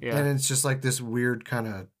it. Yeah. And it's just like this weird kind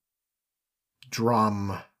of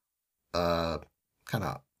drum, kind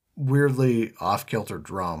of weirdly off-kilter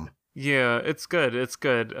drum. Yeah, it's good. It's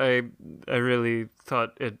good. I really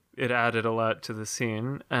thought it added a lot to the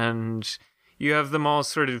scene, and you have them all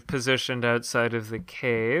sort of positioned outside of the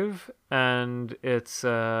cave, and it's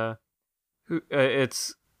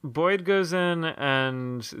Boyd goes in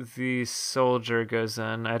and the soldier goes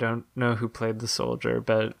in. I don't know who played the soldier,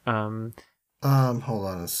 but hold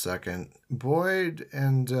on a second. Boyd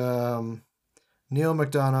and Neil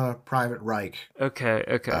McDonough, Private Reich. Okay.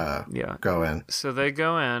 Yeah. Go in. So they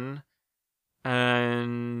go in,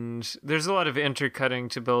 and there's a lot of intercutting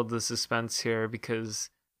to build the suspense here because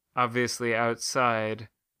obviously outside,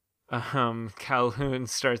 Calhoun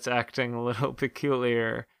starts acting a little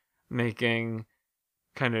peculiar, making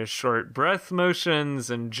kind of short breath motions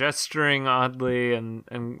and gesturing oddly and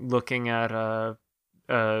looking at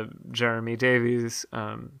Jeremy Davies.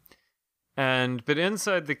 But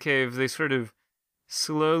inside the cave, they sort of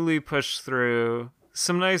slowly push through.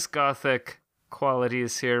 Some nice gothic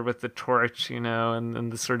qualities here with the torch,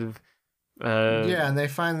 and the sort of and they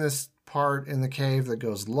find this part in the cave that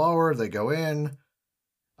goes lower. They go in,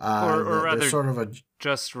 or rather, sort of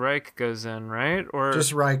just Reich goes in, right? Or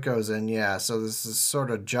just Reich goes in, yeah. So this is sort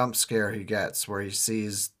of jump scare he gets where he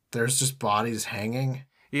sees there's just bodies hanging.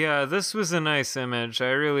 Yeah, this was a nice image.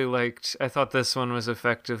 I thought this one was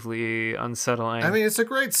effectively unsettling. I mean, it's a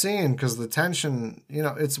great scene because the tension,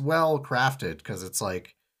 it's well crafted because it's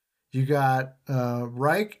like you got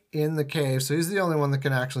Reich in the cave, so he's the only one that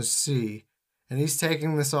can actually see, and he's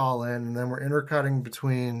taking this all in, and then we're intercutting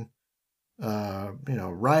between,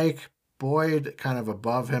 Reich, Boyd kind of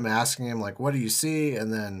above him asking him, like, what do you see?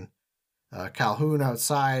 And then Calhoun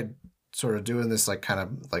outside sort of doing this, like, kind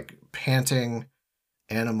of like panting,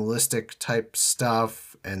 animalistic type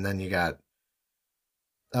stuff, and then you got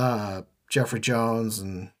Jeffrey Jones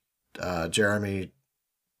and Jeremy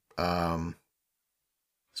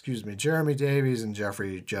Davies and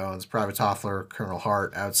Jeffrey Jones, Private Toffler, Colonel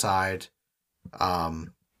Hart outside.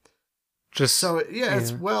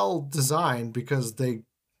 It's well designed because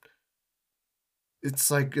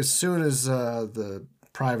it's like as soon as the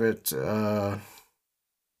private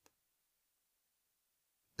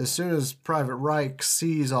as soon as Private Reich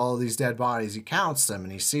sees all of these dead bodies, he counts them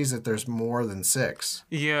and he sees that there's more than 6.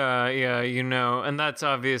 Yeah, and that's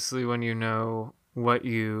obviously when you know what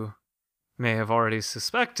you may have already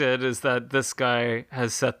suspected is that this guy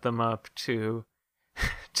has set them up to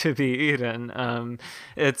be eaten.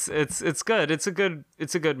 It's good. It's a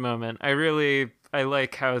good moment. I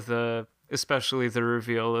like how especially the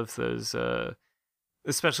reveal of those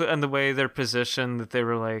especially and the way they're positioned, that they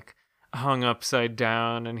were like hung upside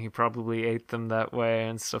down and he probably ate them that way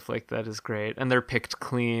and stuff like that is great, and they're picked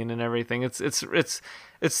clean and everything. It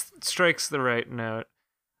strikes the right note.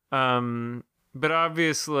 But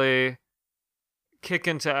obviously kick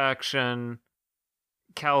into action,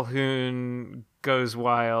 Calhoun goes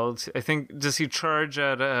wild. I think, does he charge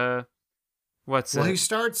at he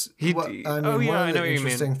starts. One of the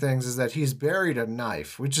interesting things is that he's buried a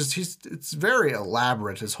knife, which is it's very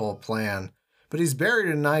elaborate, his whole plan. But he's buried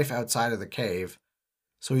a knife outside of the cave,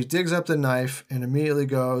 so he digs up the knife and immediately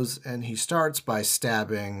goes and he starts by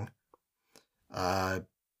stabbing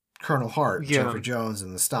Colonel Hart, Jeffrey Jones,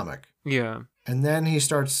 in the stomach. Yeah, and then he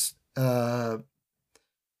starts well,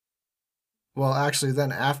 actually,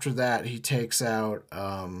 then after that, he takes out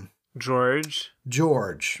George.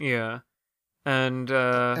 Yeah. And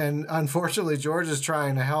unfortunately, George is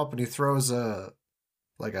trying to help, and he throws a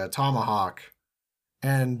tomahawk,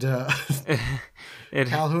 and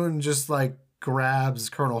Calhoun just like grabs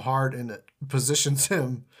Colonel Hart and positions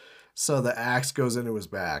him so the axe goes into his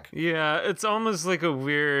back. Yeah, it's almost like a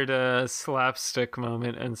weird slapstick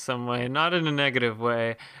moment in some way, not in a negative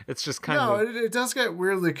way. It's just kind of it does get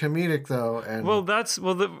weirdly comedic though. And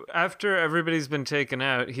after everybody's been taken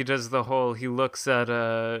out, he does he looks at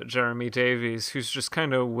Jeremy Davies, who's just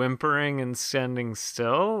kind of whimpering and standing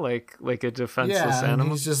still, like a defenseless animal.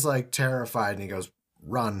 And he's just like terrified, and he goes,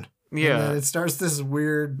 "Run." Yeah. And then it starts this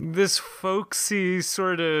folksy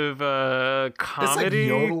sort of comedy.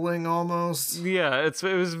 It's like yodeling almost. Yeah, it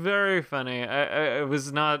was very funny. I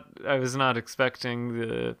was not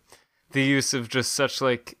expecting the use of just such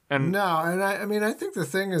like and I mean I think the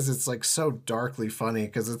thing is it's like so darkly funny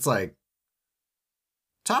because it's like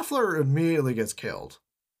Toffler immediately gets killed.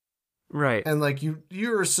 Right. And like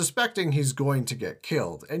you're suspecting he's going to get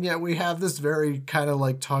killed. And yet we have this very kind of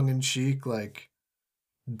like tongue-in-cheek like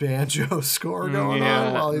banjo score going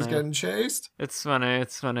on while he's getting chased. It's funny,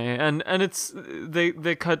 and it's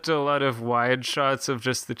they cut to a lot of wide shots of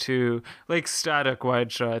just the two, like static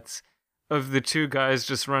wide shots of the two guys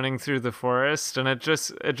just running through the forest, and it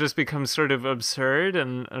just becomes sort of absurd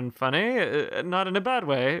and funny, not in a bad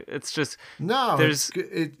way. It's just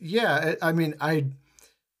I mean I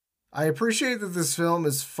appreciate that this film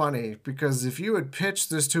is funny because if you had pitched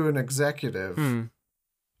this to an executive.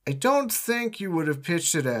 I don't think you would have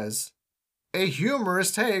pitched it as a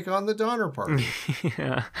humorous take on the Donner Party.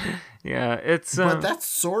 yeah, it's but that's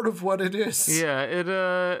sort of what it is. Yeah,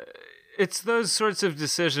 it's those sorts of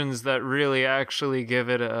decisions that really actually give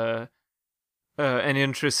it an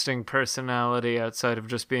interesting personality outside of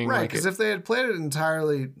just being right. Because if they had played it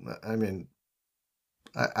entirely, I mean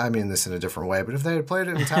this in a different way, but if they had played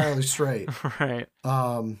it entirely straight, right.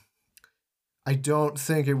 I don't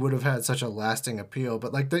think it would have had such a lasting appeal,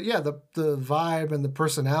 but like the vibe and the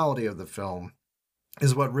personality of the film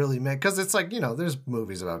is what really made, because it's like, there's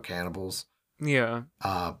movies about cannibals. Yeah.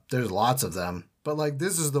 There's lots of them, but like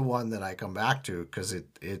this is the one that I come back to because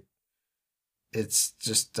it's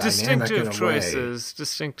just dynamic in a way.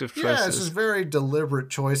 Distinctive choices. Yeah, it's just very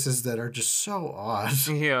deliberate choices that are just so odd.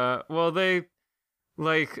 Yeah. Well, they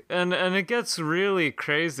like and it gets really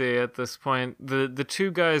crazy at this point. The two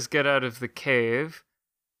guys get out of the cave,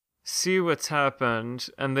 see what's happened,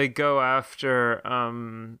 and they go after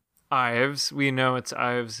Ives. We know it's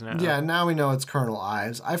Ives now. Yeah, now we know it's Colonel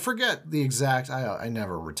Ives. I forget the exact. I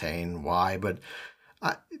never retain why, but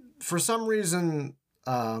for some reason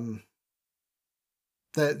that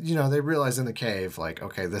they realize in the cave, like,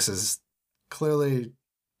 okay, this is clearly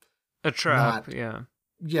a trap.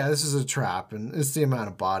 Yeah, this is a trap, and it's the amount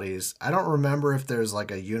of bodies. I don't remember if there's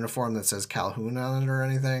like a uniform that says Calhoun on it or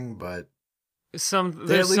anything, but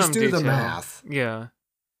they at least do the math. Yeah.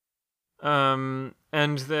 And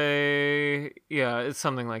it's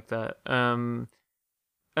something like that. And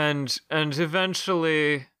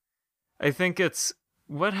eventually, I think it's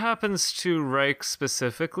what happens to Reich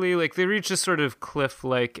specifically. Like they reach a sort of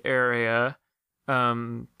cliff-like area,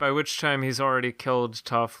 by which time he's already killed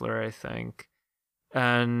Toffler, I think.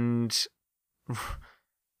 And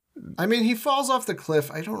I mean, he falls off the cliff.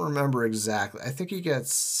 I don't remember exactly. I think he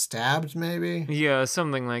gets stabbed, maybe. Yeah,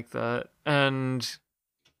 something like that. And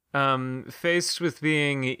faced with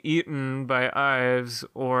being eaten by Ives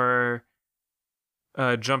or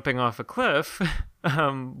jumping off a cliff,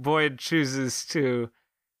 Boyd chooses to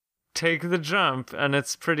take the jump, and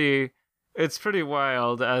it's pretty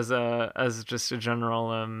wild as just a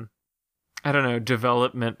general I don't know,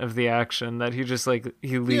 development of the action that he just like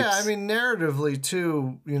he leaps. Yeah, I mean narratively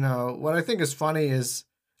too, what I think is funny is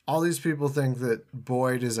all these people think that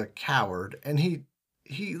Boyd is a coward, and he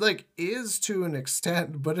like is to an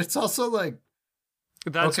extent, but it's also like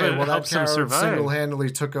that's okay, well that coward single-handedly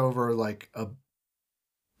took over like a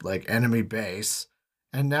enemy base,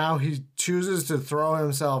 and now he chooses to throw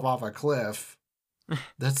himself off a cliff.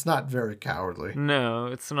 That's not very cowardly. No,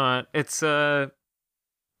 it's not. It's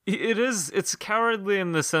cowardly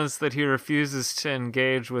in the sense that he refuses to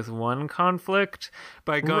engage with one conflict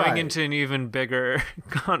by going into an even bigger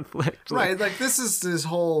conflict. Right, like this is his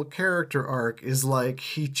whole character arc is like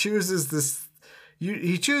he chooses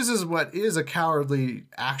he chooses what is a cowardly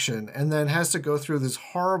action and then has to go through this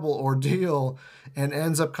horrible ordeal and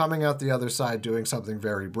ends up coming out the other side doing something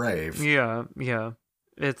very brave. Yeah.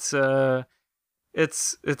 It's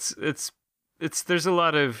there's a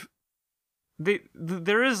lot of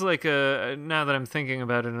there is like now that I'm thinking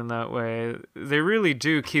about it in that way, they really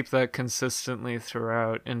do keep that consistently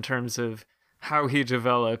throughout in terms of how he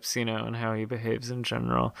develops, and how he behaves in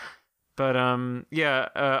general. But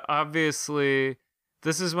obviously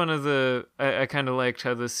this is one of the I kind of liked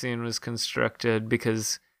how this scene was constructed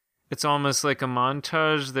because it's almost like a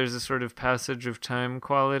montage. There's a sort of passage of time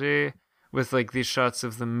quality with like these shots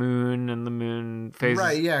of the moon and the moon phases.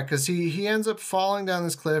 Right, yeah, because he ends up falling down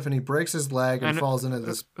this cliff and he breaks his leg and falls into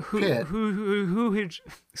this pit.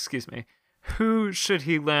 Excuse me. Who should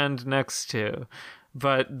he land next to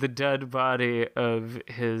but the dead body of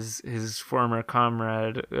his former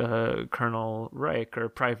comrade, Colonel Reich, or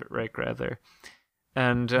Private Reich, rather.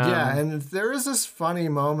 And and there is this funny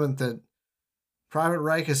moment that Private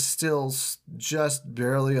Reich is still just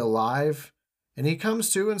barely alive, and he comes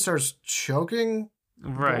to and starts choking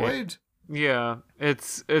Boyd. Yeah,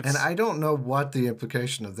 it's and I don't know what the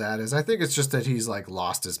implication of that is. I think it's just that he's like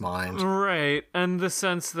lost his mind. Right, and the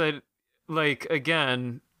sense that, like,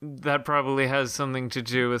 again, that probably has something to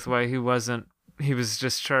do with why he was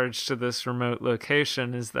discharged to this remote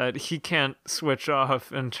location, is that he can't switch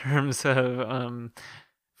off in terms of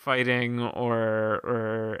fighting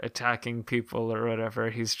or attacking people or whatever.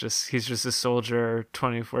 He's just a soldier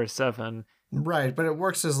 24/7. Right, but it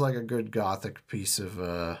works as like a good Gothic piece of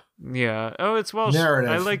it's well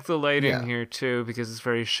narrative. I like the lighting here too because it's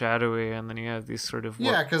very shadowy, and then you have these sort of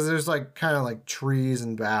because there's like kind of like trees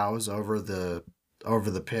and boughs over the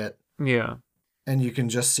pit. Yeah. And you can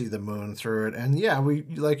just see the moon through it. And we,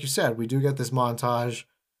 like you said, we do get this montage.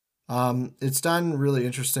 It's done really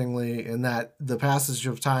interestingly in that the passage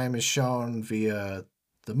of time is shown via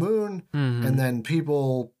the moon, and then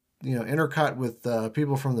people, intercut with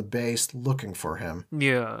people from the base looking for him.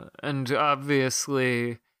 Yeah, and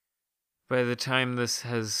obviously by the time this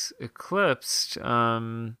has eclipsed,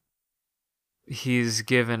 he's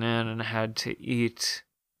given in and had to eat.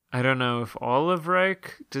 I don't know if all of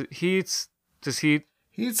Reich he eats. Does he?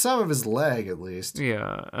 He eats some of his leg, at least.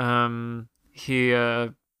 Yeah. He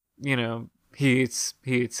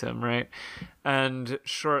eats him, right? And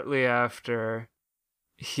shortly after,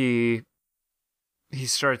 he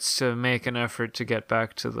starts to make an effort to get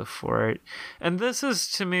back to the fort, and this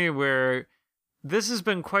is to me where. This has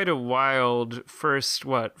been quite a wild first,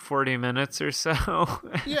 40 minutes or so?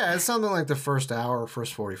 Yeah, it's something like the first hour,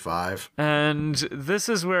 first 45. And this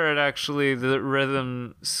is where the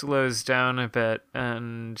rhythm slows down a bit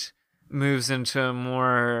and moves into a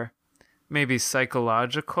more maybe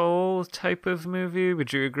psychological type of movie.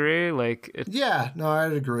 Would you agree? I'd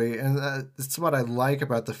agree. And it's what I like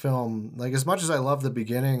about the film. Like, as much as I love the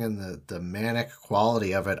beginning and the manic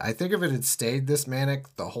quality of it, I think if it had stayed this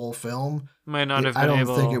manic the whole film, might not have been able. I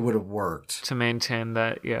don't think it would have worked to maintain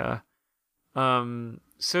that. Yeah.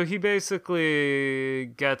 So he basically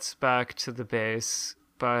gets back to the base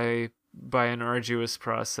by an arduous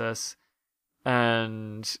process,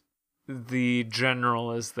 and the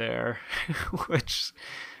general is there, which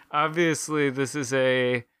obviously this is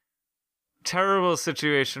a terrible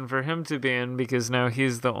situation for him to be in because now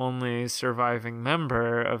he's the only surviving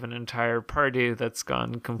member of an entire party that's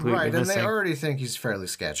gone completely missing. And they already think he's fairly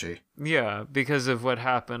sketchy. Yeah, because of what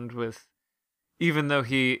happened with, even though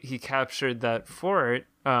he captured that fort,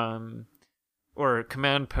 or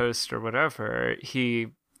command post or whatever, he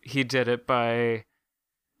did it by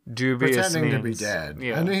dubious pretending means. To be dead.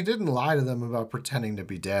 Yeah. And he didn't lie to them about pretending to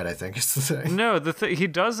be dead, I think is the thing. No, he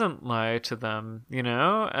doesn't lie to them,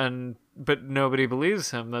 but nobody believes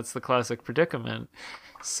him. That's the classic predicament.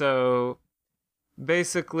 So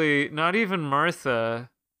basically, not even Martha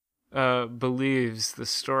believes the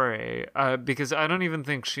story, because I don't even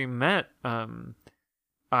think she met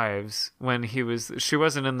Ives when she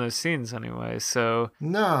wasn't in those scenes anyway. So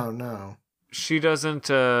no. She doesn't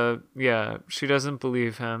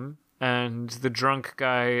believe him, and the drunk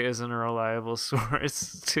guy isn't a reliable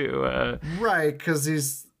source to right, because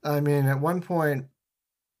at one point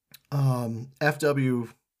F.W.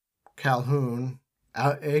 Calhoun,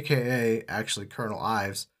 aka actually Colonel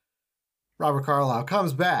Ives, Robert Carlyle,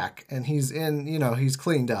 comes back and he's in, he's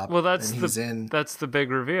cleaned up. Well, that's the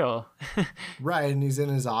big reveal. Right, and he's in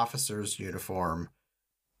his officer's uniform.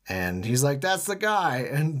 And he's like, that's the guy.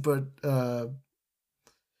 But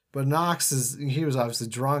Knox he was obviously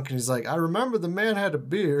drunk, and he's like, I remember the man had a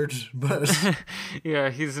beard, but yeah,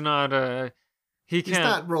 he's not he's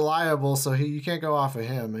not reliable, so you can't go off of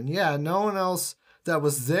him. And yeah, no one else that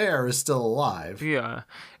was there is still alive. Yeah.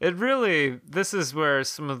 This is where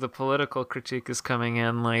some of the political critique is coming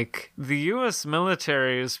in. Like, the US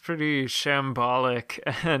military is pretty shambolic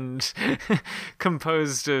and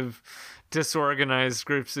composed of disorganized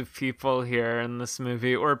groups of people here in this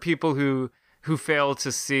movie, or people who fail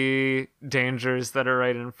to see dangers that are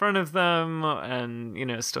right in front of them,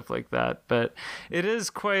 and stuff like that. But it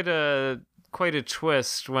is quite a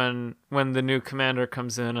twist when the new commander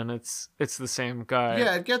comes in and it's the same guy.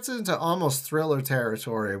 Yeah, it gets into almost thriller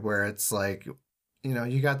territory where it's like,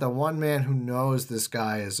 you got the one man who knows this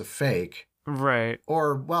guy is a fake. Right.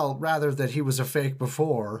 Or, well, rather that he was a fake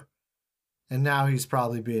before, and now he's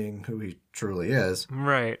probably being who he truly is.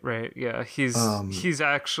 Right. Yeah, he's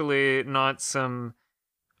actually not some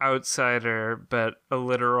outsider, but a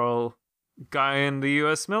literal guy in the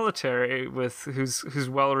U.S. military who's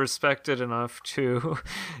well respected enough to,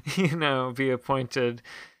 be appointed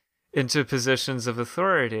into positions of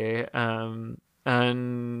authority. And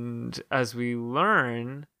as we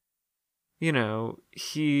learn,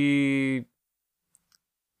 the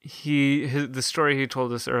story he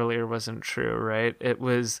told us earlier wasn't true, right? It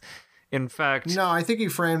was, in fact... No, I think he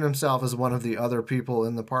framed himself as one of the other people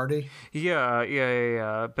in the party.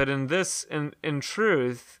 Yeah. But in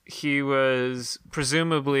truth, he was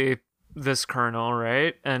presumably this colonel,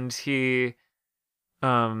 right? And he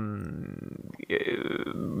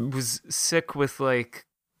was sick with, like,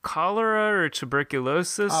 cholera or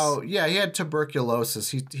tuberculosis. Oh, yeah, he had tuberculosis.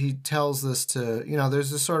 He tells this to... there's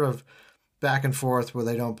this sort of back and forth where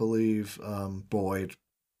they don't believe Boyd.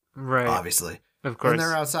 Right. Obviously. Of course. And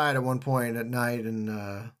they're outside at one point at night,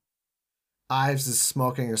 and Ives is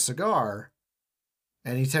smoking a cigar,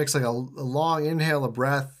 and he takes like a long inhale of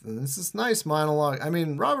breath, and it's this nice monologue. I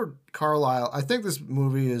mean, Robert Carlyle, I think this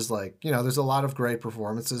movie is like, there's a lot of great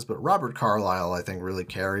performances, but Robert Carlyle, I think, really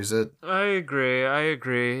carries it. I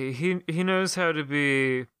agree. He knows how to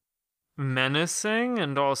be menacing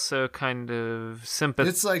and also kind of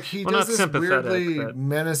sympathetic. It's like he does this weirdly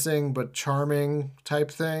menacing but charming type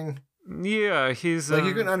thing. Yeah, he's like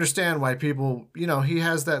you can understand why people, he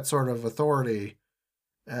has that sort of authority,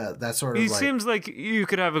 that sort of. He seems like you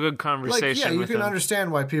could have a good conversation. Like, yeah, you can him.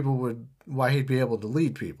 Understand why he'd be able to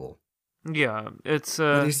lead people. Yeah, it's.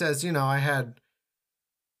 But he says, I had.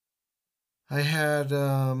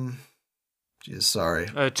 Sorry.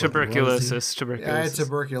 Tuberculosis. Yeah, I had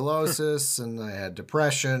tuberculosis and I had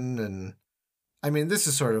depression, and I mean, this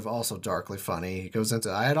is sort of also darkly funny. He goes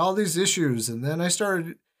into, I had all these issues, and then I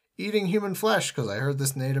started eating human flesh because I heard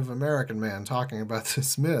this Native American man talking about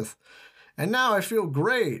this myth, and now I feel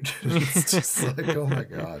great. It's just like, oh my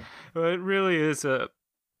God. Well, it really is a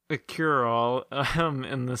cure-all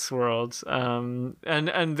in this world, and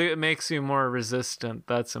it makes you more resistant.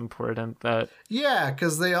 That's important. Yeah,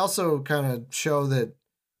 because they also kind of show that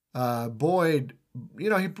Boyd,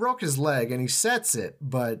 he broke his leg and he sets it,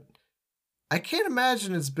 but I can't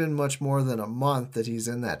imagine it's been much more than a month that he's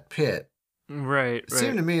in that pit. Right. It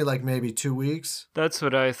seemed to me like maybe 2 weeks. That's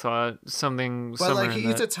what I thought. Something. But like he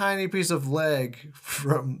eats a tiny piece of leg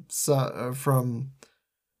from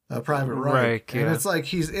Private Reich, yeah. And it's like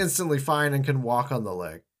he's instantly fine and can walk on the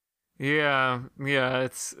leg. Yeah,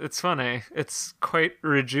 it's funny. It's quite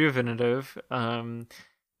rejuvenative.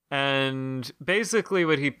 And basically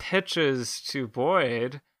what he pitches to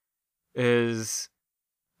Boyd is,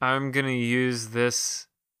 I'm gonna use this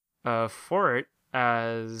fort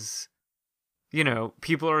as,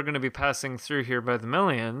 people are gonna be passing through here by the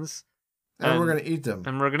millions, and we're gonna eat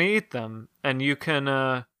them, and you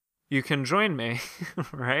can join me,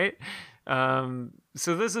 right?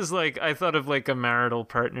 So this is like, I thought of like a marital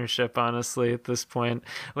partnership, honestly, at this point.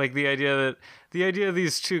 Like the idea of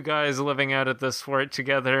these two guys living out at this fort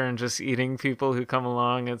together and just eating people who come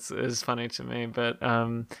along, is funny to me. But,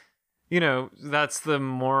 that's the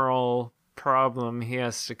moral problem he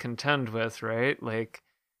has to contend with, right? Like,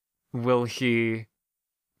 will he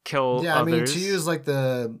kill others? I mean, to use like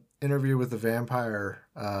the interview with the vampire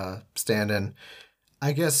stand-in,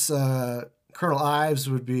 I guess Colonel Ives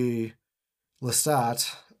would be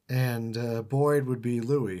Lestat, and Boyd would be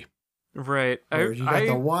Louis. Right. You got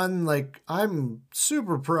the one, like, I'm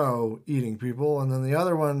super pro eating people, and then the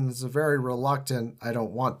other one is a very reluctant, I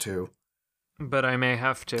don't want to. But I may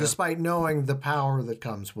have to. Despite knowing the power that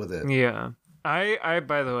comes with it. Yeah. I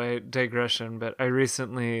by the way, digression, but I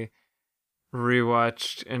recently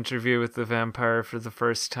rewatched Interview with the Vampire for the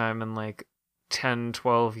first time in like 10,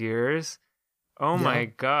 12 years. Oh my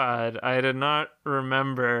God, I did not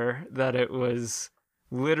remember that it was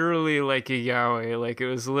literally like a yaoi. Like it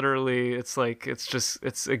was literally, it's a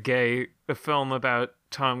film about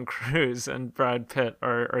Tom Cruise and Brad Pitt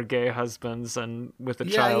are gay husbands and with a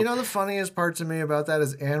Yeah, child. you know the funniest part to me about that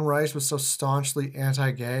is Anne Rice was so staunchly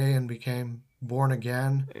anti-gay and became born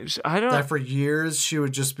again that for years she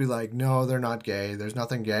would just be like, no, they're not gay. There's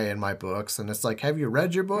nothing gay in my books. And it's like, have you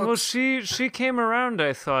read your books? Well, she came around,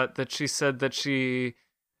 I thought, that she said that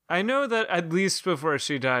I know that at least before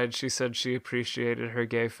she died, she said she appreciated her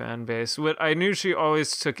gay fan base. What I knew she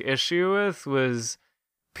always took issue with was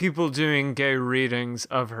people doing gay readings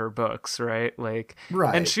of her books, right? Like,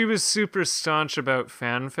 right. And she was super staunch about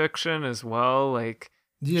fan fiction as well. Like,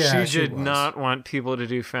 yeah, she did not want people to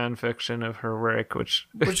do fan fiction of her work, which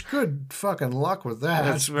good fucking luck with that.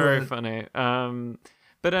 That's very funny.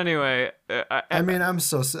 But anyway, I mean, I'm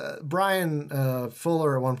so sad. Brian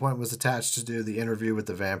Fuller at one point was attached to do the interview with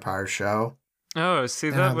the Vampire Show. Oh,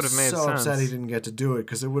 see, that would have made sense. I'm so upset he didn't get to do it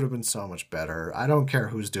because it would have been so much better. I don't care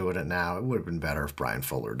who's doing it now. It would have been better if Brian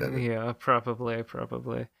Fuller did it. Yeah, probably.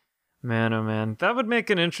 Man, oh man. That would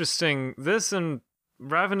make an interesting... This and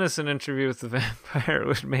Ravenous, an interview with the vampire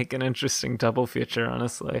would make an interesting double feature,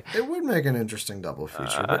 honestly. It would make an interesting double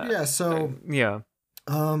feature. But yeah, so... yeah.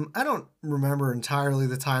 I don't remember entirely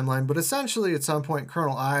the timeline, but essentially at some point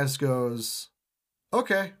Colonel Ives goes,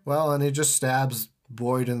 okay, well, and he just stabs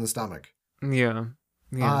Boyd in the stomach. Yeah.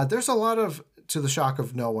 There's a lot of, to the shock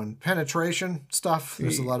of no one, penetration stuff.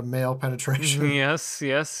 There's a lot of male penetration. Yes,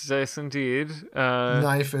 indeed.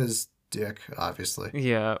 Knife is dick, obviously.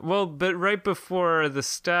 Yeah. Well, but right before the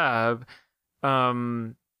stab,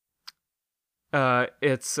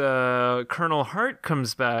 it's Colonel Hart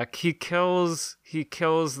comes back. He kills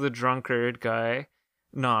the drunkard guy,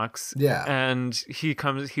 Knox. Yeah. And he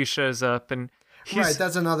shows up and right,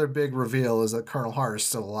 that's another big reveal is that Colonel Hart is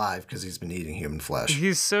still alive because he's been eating human flesh.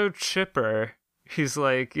 He's so chipper. He's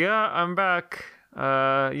like, yeah, I'm back.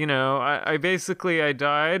 I basically I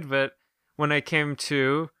died, but when I came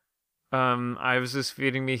to, I was just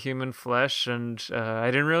feeding me human flesh and I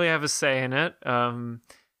didn't really have a say in it.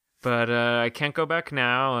 But I can't go back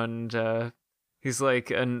now. And he's like,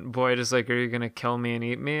 and Boyd is like, are you going to kill me and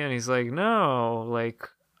eat me? And he's like, no, like,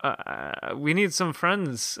 we need some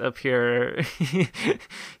friends up here.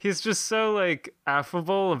 He's just so like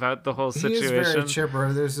affable about the whole situation. He is very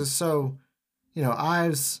chipper. There's this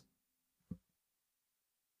Ives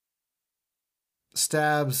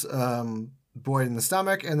stabs Boyd in the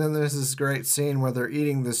stomach, and then there's this great scene where they're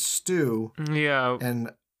eating this stew. Yeah.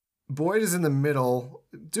 And Boyd is in the middle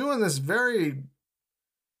doing this very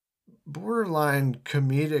borderline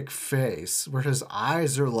comedic face where his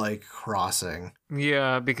eyes are like crossing.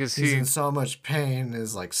 Yeah, because he's in so much pain,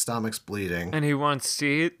 his like stomach's bleeding. And he wants to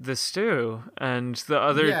eat the stew. And the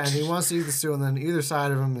other... Yeah, and he wants to eat the stew, and then either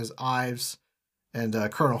side of him is Ives and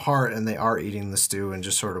Colonel Hart, and they are eating the stew and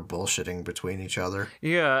just sort of bullshitting between each other.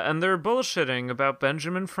 Yeah, and they're bullshitting about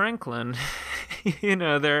Benjamin Franklin.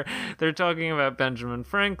 They're talking about Benjamin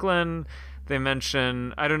Franklin. They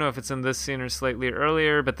mention, I don't know if it's in this scene or slightly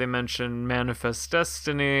earlier, but they mention Manifest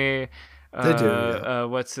Destiny. They do, yeah.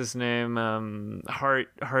 What's his name?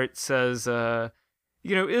 Hart says,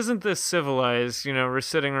 isn't this civilized? We're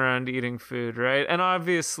sitting around eating food, right? And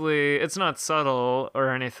obviously, it's not subtle or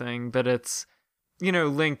anything, but it's,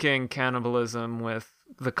 linking cannibalism with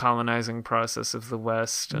the colonizing process of the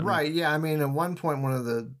West. Right, yeah. I mean, at one point, one of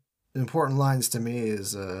the important lines to me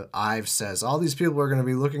is Ives says, all these people are going to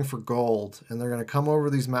be looking for gold, and they're going to come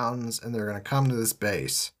over these mountains, and they're going to come to this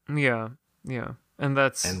base. Yeah.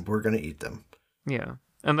 And we're going to eat them. Yeah.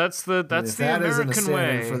 And that's the American American isn't a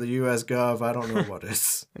way for the U.S. Gov. I don't know what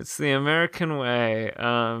is. It's the American way.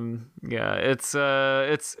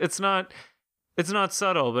 It's not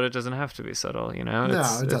subtle, but it doesn't have to be subtle. No, it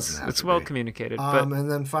doesn't have to be. It's well communicated. And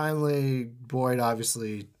then finally, Boyd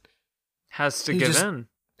obviously has to give in.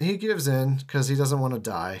 He gives in because he doesn't want to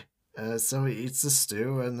die. So he eats the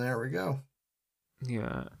stew, and there we go.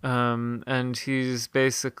 Yeah. And he's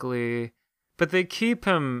basically, but they keep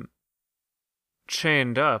him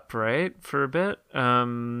chained up, right, for a bit. I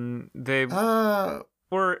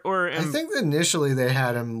think initially they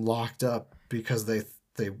had him locked up because they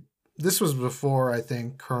this was before, I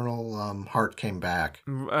think, Colonel Hart came back.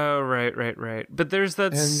 Oh, right. But there's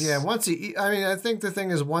that. And yeah, I think the thing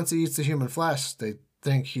is, once he eats the human flesh, they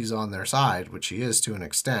think he's on their side, which he is to an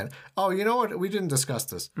extent. Oh, you know what? We didn't discuss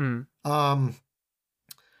this.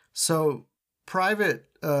 So Private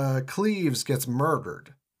Cleves gets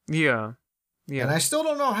murdered. Yeah. And I still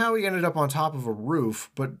don't know how he ended up on top of a roof,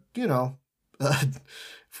 but,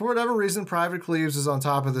 for whatever reason, Private Cleves is on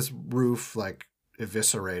top of this roof, like,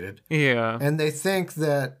 eviscerated. Yeah. And they think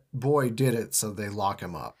that Boyd did it, so they lock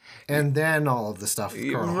him up. And then all of the stuff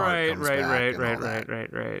with Colonel Hart comes back and all that.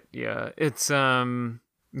 Right. Yeah. It's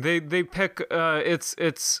they pick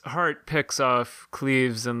it's Hart picks off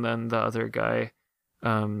Cleves and then the other guy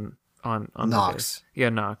on Knox.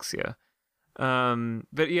 Knox, yeah.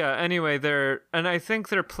 But yeah, anyway, I think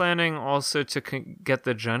they're planning also to get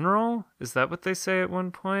the general. Is that what they say at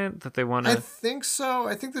one point, that they want to? I think so.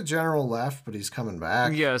 I think the general left, but he's coming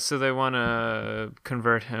back. Yeah, so they want to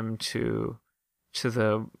convert him to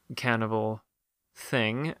the cannibal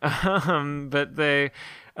thing. But they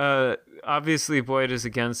obviously Boyd is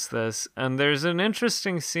against this, and there's an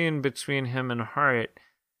interesting scene between him and Hart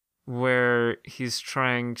where he's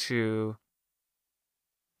trying to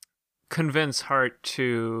convince Hart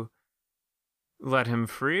to let him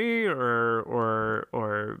free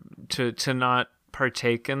or to not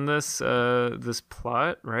partake in this this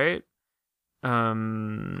plot, right?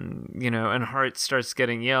 And Hart starts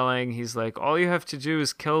getting yelling. He's like, all you have to do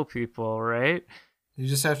is kill people, right? You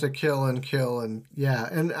just have to kill and yeah.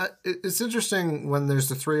 And it's interesting when there's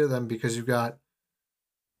the three of them, because you've got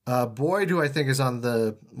Boyd, who I think is on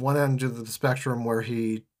the one end of the spectrum where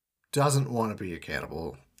he doesn't want to be a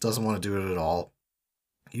cannibal, doesn't want to do it at all.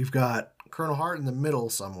 You've got Colonel Hart in the middle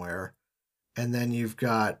somewhere, and then you've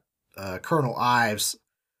got Colonel Ives,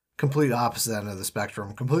 complete opposite end of the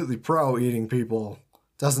spectrum, completely pro eating people,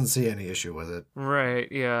 doesn't see any issue with it. Right,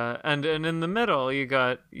 yeah. And in the middle, you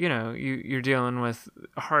got, you're dealing with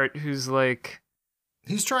Hart, who's like...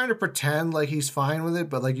 He's trying to pretend like he's fine with it,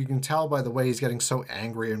 but like you can tell by the way he's getting so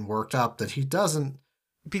angry and worked up that he doesn't...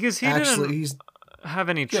 Because he didn't have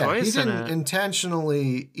any choice in it. He didn't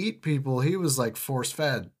intentionally eat people. He was like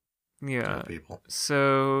force-fed. Yeah. People.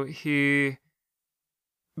 So he...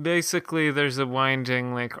 Basically, there's a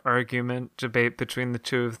winding like argument, debate between the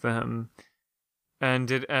two of them. And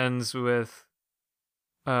it ends with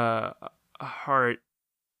Hart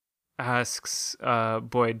asks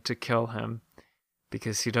Boyd to kill him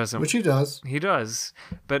because he doesn't. Which he does. He does,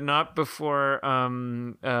 but not before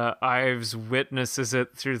Ives witnesses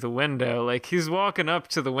it through the window. Like he's walking up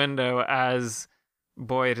to the window as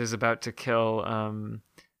Boyd is about to kill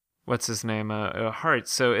what's his name? Hart.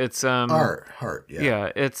 So it's Hart. Yeah.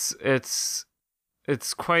 Yeah.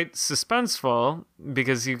 It's quite suspenseful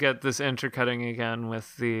because you get this intercutting again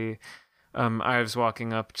with the Ives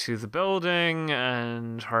walking up to the building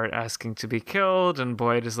and Hart asking to be killed, and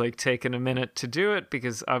Boyd is like taking a minute to do it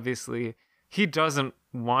because obviously he doesn't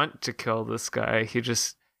want to kill this guy. He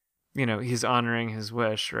just, he's honoring his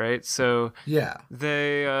wish, right? So yeah,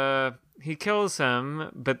 he kills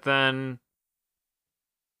him, but then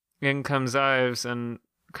in comes Ives and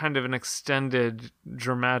kind of an extended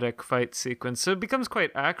dramatic fight sequence, so it becomes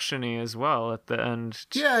quite actiony as well at the end.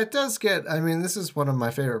 Yeah, it does get, this is one of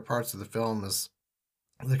my favorite parts of the film, is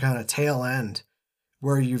the kind of tail end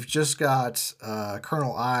where you've just got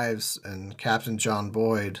Colonel Ives and Captain John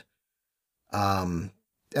Boyd.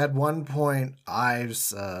 At one point,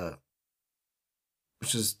 Ives,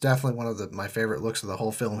 which is definitely one of my favorite looks of the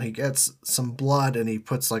whole film, he gets some blood and he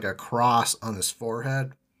puts like a cross on his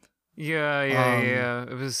forehead. Yeah.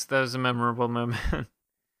 That was a memorable moment.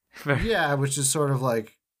 Yeah, which is sort of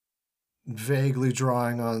like vaguely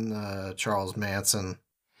drawing on Charles Manson.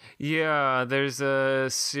 Yeah, there's a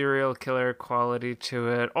serial killer quality to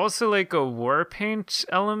it. Also like a war paint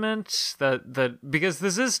element that because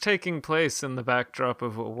this is taking place in the backdrop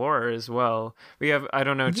of a war as well. We have, I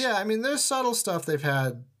don't know. Yeah, there's subtle stuff they've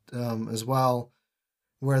had as well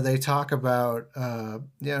where they talk about at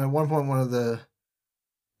one point one of the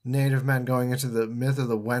native men going into the myth of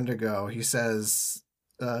the Wendigo, he says,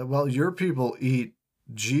 well, your people eat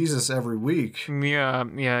Jesus every week. Yeah.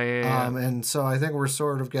 And so I think we're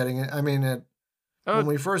sort of getting it. When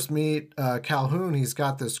we first meet Calhoun, he's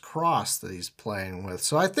got this cross that he's playing with.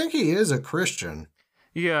 So I think he is a Christian.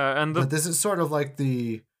 Yeah, but this is sort of like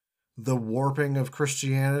the warping of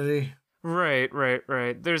Christianity. Right.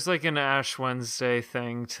 There's like an Ash Wednesday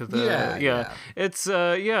thing to the... Yeah. It's,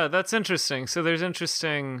 that's interesting. So there's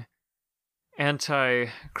interesting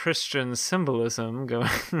anti-Christian symbolism going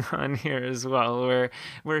on here as well,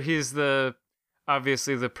 where he's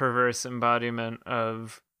obviously the perverse embodiment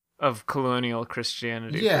of colonial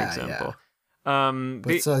Christianity, for example.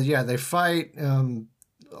 Yeah. They fight, a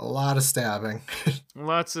lot of stabbing.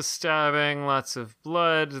 Lots of stabbing, lots of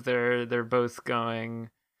blood. They're both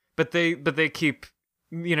going... But they keep,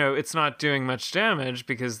 it's not doing much damage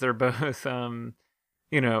because they're both,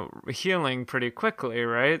 healing pretty quickly,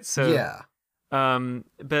 right? So yeah.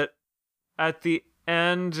 But at the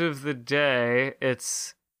end of the day,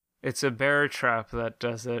 it's it's a bear trap that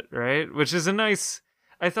does it, right? Which is a nice.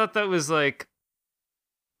 I thought that was like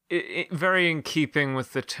very in keeping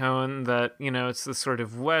with the tone that, you know, it's the sort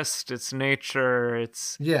of West, it's nature,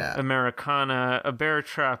 it's Americana. A bear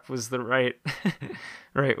trap was the right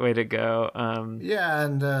right way to go. Yeah,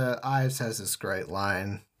 and Ives has this great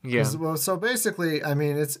line. Yeah. Well, so basically, I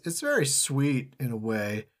mean, it's very sweet in a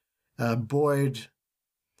way. Boyd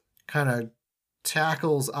kind of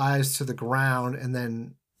tackles Ives to the ground, and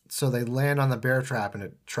then so they land on the bear trap, and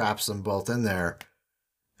it traps them both in there.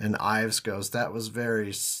 And Ives goes, "That was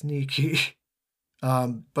very sneaky."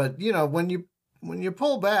 But you know, when you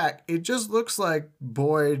pull back, it just looks like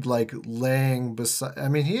Boyd like laying beside. I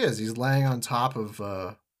mean, he's laying on top of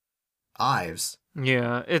Ives.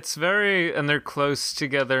 Yeah, it's very, and they're close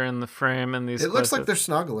together in the frame, and these. It looks like they're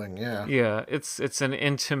snuggling. Yeah. Yeah, it's an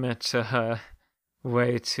intimate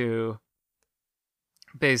way to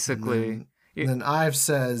basically. And then Ives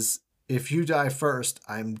says, "If you die first,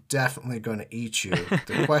 I'm definitely going to eat you.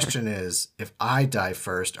 The question is, if I die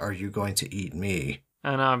first, are you going to eat me?"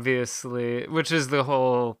 And obviously, which is the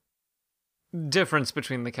whole difference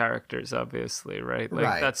between the characters, obviously, right?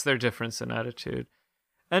 Like, that's their difference in attitude.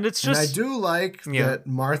 And it's just... And I do like that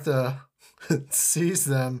Martha sees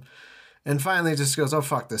them and finally just goes, "Oh,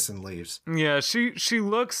 fuck this," and leaves. Yeah, she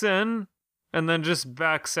looks in and then just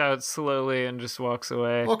backs out slowly and just walks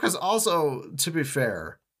away. Well, because also, to be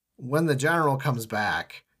fair, when the general comes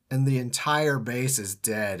back and the entire base is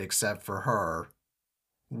dead except for her,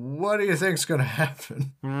 what do you think's going to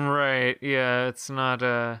happen? Right. Yeah, it's not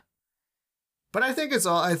a... But I think it's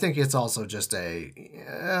also just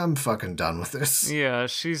I'm fucking done with this. Yeah,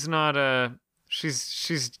 she's not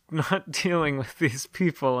she's not dealing with these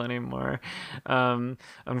people anymore.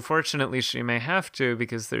 Unfortunately, she may have to,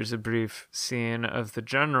 because there's a brief scene of the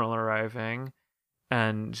general arriving,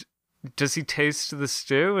 and does he taste the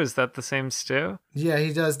stew? Is that the same stew? Yeah,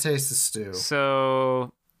 he does taste the stew.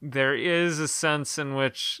 So there is a sense in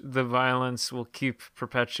which the violence will keep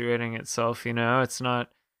perpetuating itself, you know? It's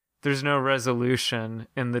not... There's no resolution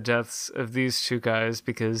in the deaths of these two guys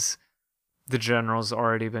because the general's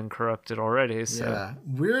already been corrupted already. So. Yeah.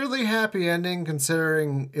 Weirdly happy ending,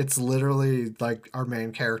 considering it's literally like our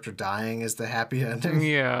main character dying is the happy ending.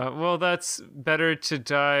 Yeah. Well, that's better to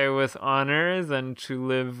die with honor than to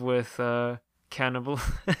live with cannibal.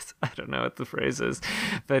 I don't know what the phrase is,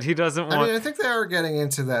 but he doesn't want... I mean, I think they are getting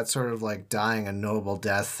into that sort of like dying a noble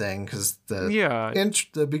death thing, because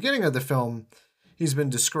the beginning of the film... He's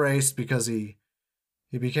been disgraced because he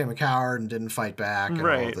became a coward and didn't fight back and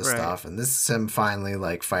all of this stuff. And this is him finally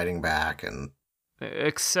like fighting back and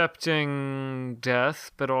accepting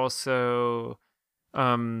death, but also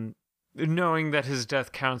knowing that his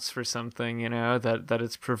death counts for something, you know, that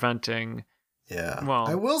it's preventing. Yeah. Well,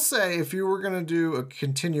 I will say, if you were going to do a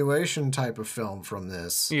continuation type of film from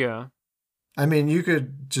this. Yeah. I mean, you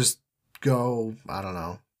could just go, I don't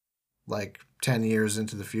know, like 10 years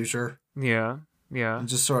into the future. Yeah. Yeah. And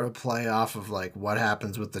just sort of play off of like what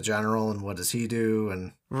happens with the general and what does he do,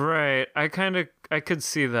 and right. I could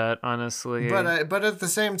see that, honestly. But at the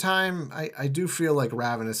same time, I do feel like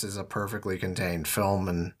Ravenous is a perfectly contained film,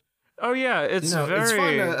 and oh yeah, it's it's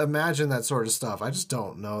fun to imagine that sort of stuff. I just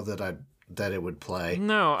don't know that it would play.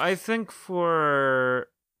 No, I think for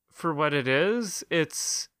what it is,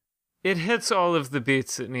 it hits all of the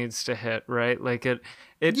beats it needs to hit, right? Like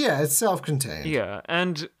it's self-contained. Yeah,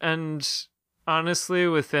 and honestly,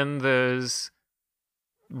 within those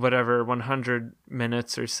whatever 100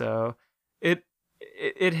 minutes or so, it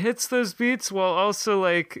hits those beats while also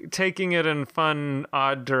like taking it in fun,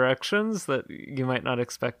 odd directions that you might not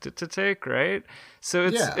expect it to take, right? So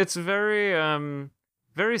it's very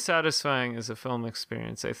very satisfying as a film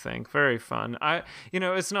experience, I think. Very fun.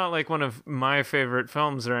 It's not like one of my favorite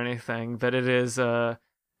films or anything, but it is Yeah,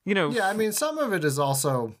 I mean, some of it is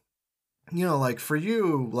also, like for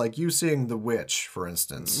you, like you seeing The Witch, for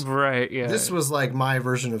instance. Right, yeah. This was like my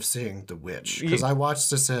version of seeing The Witch, because I watched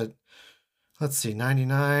this at, let's see,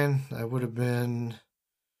 99. I would have been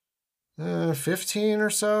 15 or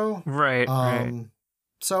so. Right, right.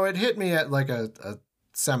 So it hit me at like a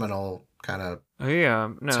seminal kind of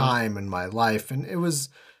time in my life. And it's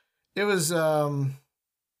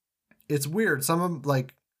weird. Some of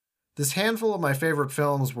like, this handful of my favorite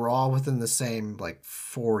films were all within the same, like,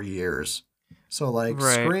 4 years. So, like,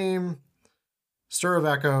 Scream, Stir of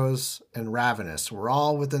Echoes, and Ravenous were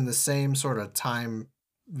all within the same sort of time,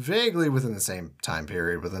 vaguely within the same time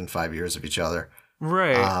period, within 5 years of each other.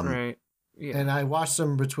 Right, right. Yeah. And I watched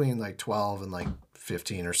them between, like, 12 and, like,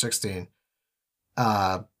 15 or 16.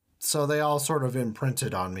 So they all sort of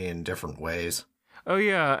imprinted on me in different ways. Oh,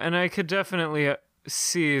 yeah, and I could definitely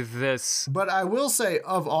see this. But I will say,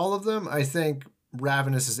 of all of them, I think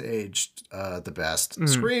Ravenous has aged the best.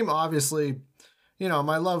 Scream, obviously, you know,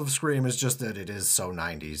 my love of Scream is just that it is so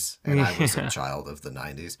 90s, and I was a child of the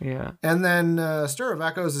 90s. Yeah. And then Stir of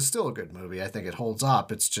Echoes is still a good movie. I think it holds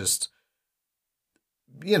up. It's just,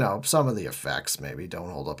 you know, some of the effects maybe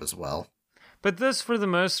don't hold up as well. But this, for the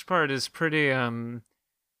most part, is pretty,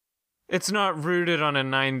 it's not rooted on a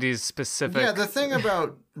 90s specific... Yeah, the thing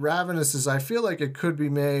about Ravenous is I feel like it could be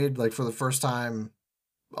made, like, for the first time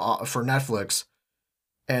for Netflix,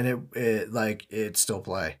 and it'd still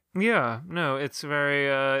play. Yeah, no, it's very,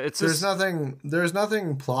 there's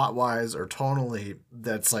nothing plot-wise or tonally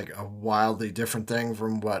that's, like, a wildly different thing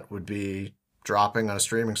from what would be dropping on a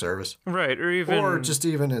streaming service. Right, or just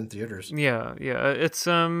even in theaters. Yeah,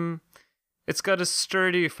 it's got a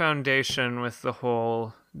sturdy foundation with the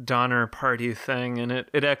whole Donner Party thing, and it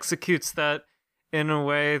executes that in a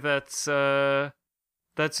way that's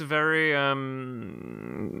very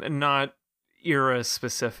not era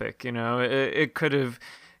specific. You know, it could have,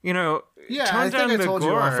 you know, I think I told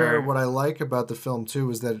you off air what I like about the film too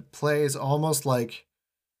is that it plays almost like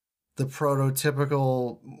the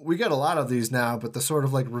prototypical. We get a lot of these now, but the sort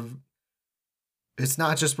of like. It's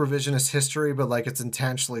not just revisionist history, but like it's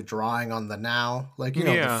intentionally drawing on the now, like, you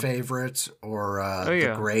know, The Favorite or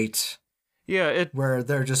The Great. Yeah, where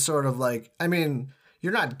they're just sort of like, I mean,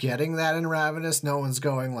 you're not getting that in Ravenous. No one's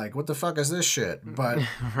going like, what the fuck is this shit? But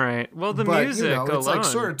right. Well, the music, you know, it's alone. Like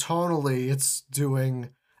sort of tonally, it's doing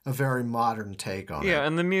a very modern take on it. Yeah,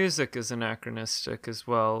 and the music is anachronistic as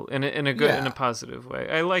well, in a good, in a positive way.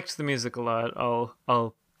 I liked the music a lot.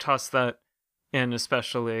 I'll toss that in,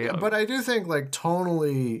 especially. Yeah, but I do think, like,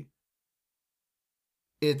 tonally,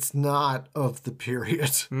 it's not of the period.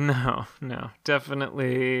 No,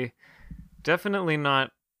 definitely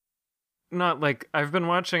not. Not like, I've been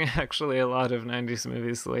watching actually a lot of 90s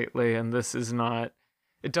movies lately, and this is not.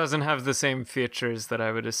 It doesn't have the same features that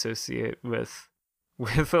I would associate with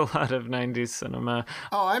a lot of 90s cinema.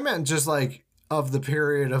 Oh, I meant just like of the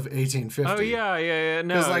period of 1850. Oh, yeah.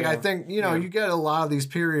 No, because I think, you know, you get a lot of these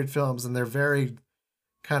period films and they're very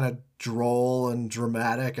kind of droll and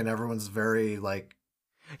dramatic and everyone's very like...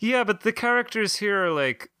 Yeah, but the characters here are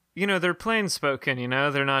like, you know, they're plain spoken, you know?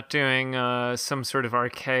 They're not doing some sort of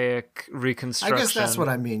archaic reconstruction. I guess that's what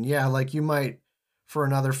I mean. Yeah, like you might, for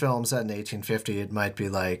another film set in 1850, it might be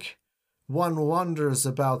like, one wonders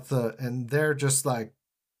about the... And they're just like...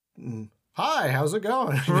 Hi, how's it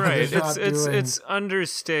going? Right, it's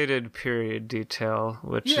understated period detail,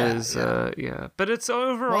 which is but it's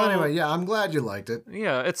overall. Well, anyway, yeah, I'm glad you liked it.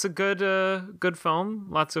 Yeah, it's a good film,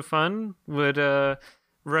 lots of fun. Would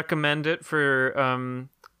recommend it for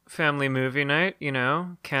family movie night. You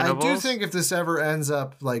know, cannibals. I do think if this ever ends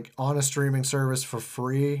up like on a streaming service for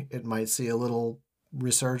free, it might see a little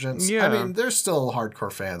resurgence. Yeah, I mean, there's still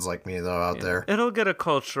hardcore fans like me though out there. It'll get a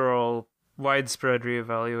cultural. Widespread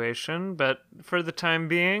reevaluation, but for the time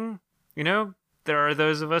being, you know, there are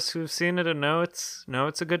those of us who've seen it and know it's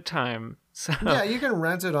a good time. So yeah, you can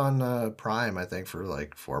rent it on Prime, I think, for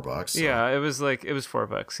like $4. So. Yeah, it was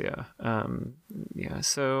 $4. Yeah.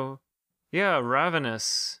 So yeah,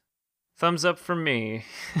 Ravenous, thumbs up from me.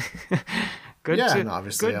 Good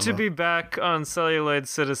to be back on Celluloid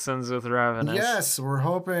Citizens with Ravenous. Yes, we're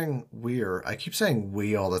hoping I keep saying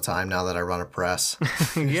we all the time now that I run a press.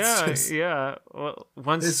 Yeah. Well,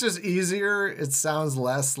 it's just easier. It sounds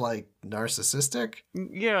less like narcissistic.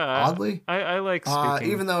 Yeah. Oddly. I like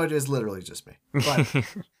speaking. Even though it is literally just me. But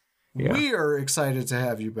we are excited to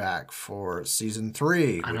have you back for season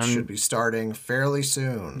 3, which should be starting fairly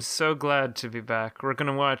soon. I'm so glad to be back. We're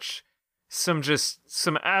going to watch some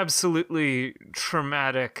absolutely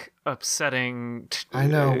traumatic, upsetting,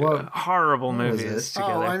 horrible movies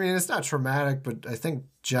together. Oh, I mean, it's not traumatic, but I think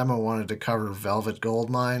Gemma wanted to cover Velvet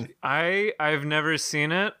Goldmine. I've never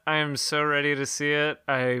seen it. I am so ready to see it.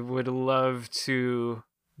 I would love to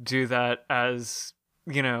do that as,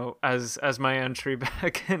 you know, as my entry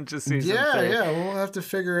back into season 3. Yeah, we'll have to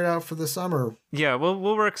figure it out for the summer. Yeah, we'll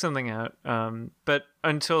work something out. But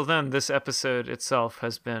until then, this episode itself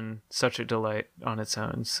has been such a delight on its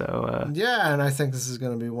own. So yeah, and I think this is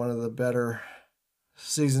going to be one of the better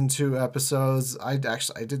season 2 episodes. I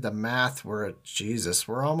did the math. We're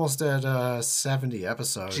almost at 70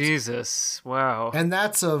 episodes. Jesus, wow! And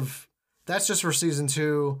that's just for season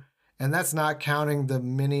 2. And that's not counting the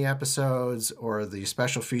mini episodes or the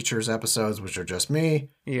special features episodes, which are just me.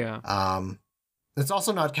 Yeah. It's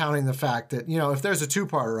also not counting the fact that, you know, if there's a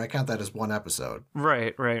 2-parter, I count that as one episode.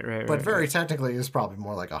 Right. But very technically, it's probably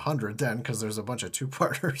more like 100 then, because there's a bunch of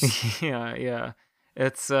 2-parters. Yeah.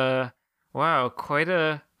 It's wow, quite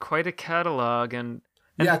a quite a catalog, and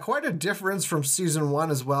yeah, quite a difference from season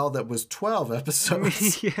 1 as well. That was 12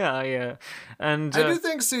 episodes. yeah, and I do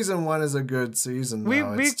think season 1 is a good season.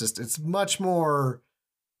 Though it's much more,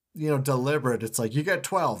 deliberate. It's like you get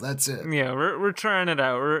 12. That's it. Yeah, we're trying it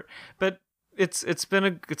out. But it's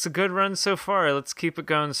a good run so far. Let's keep it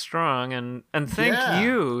going strong. And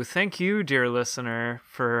thank you, dear listener,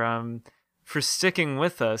 for sticking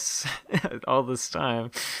with us all this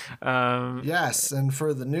time. Yes, and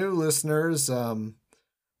for the new listeners,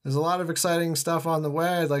 there's a lot of exciting stuff on the way.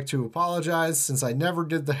 I'd like to apologize since I never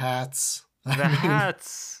did the hats.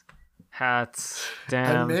 Hats.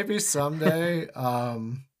 Damn. And maybe someday.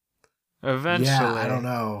 Eventually. Yeah, I don't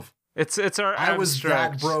know. It's our. I was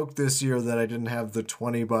that broke this year that I didn't have the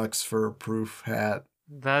 $20 for a proof hat.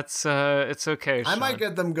 That's it's okay, Sean. I might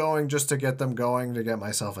get them going just to get them going to get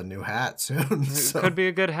myself a new hat soon. So. Could be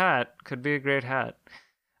a good hat. Could be a great hat.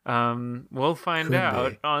 We'll find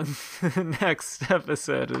out on the next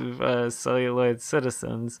episode of Celluloid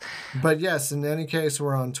Citizens. But yes, in any case,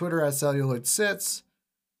 we're on Twitter at CelluloidCits.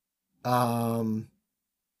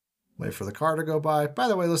 Wait for the car to go by. By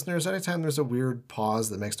the way, listeners, anytime there's a weird pause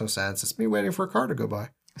that makes no sense, it's me waiting for a car to go by.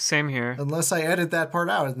 Same here. Unless I edit that part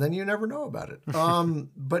out, and then you never know about it.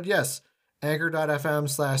 But yes,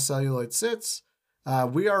 anchor.fm/celluloidsits.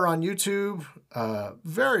 We are on YouTube,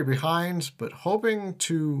 very behind, but hoping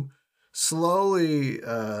to slowly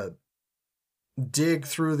dig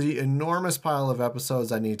through the enormous pile of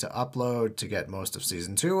episodes I need to upload to get most of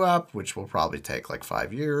season 2 up, which will probably take like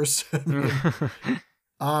 5 years.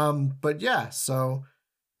 But yeah, so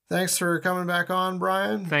thanks for coming back on,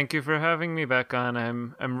 Brian. Thank you for having me back on.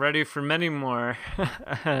 I'm ready for many more.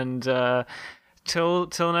 And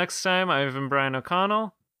till next time, I've been Brian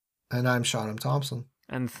O'Connell. And I'm Sean M. Thompson.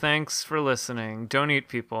 And thanks for listening. Don't eat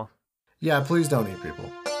people. Yeah, please don't eat people.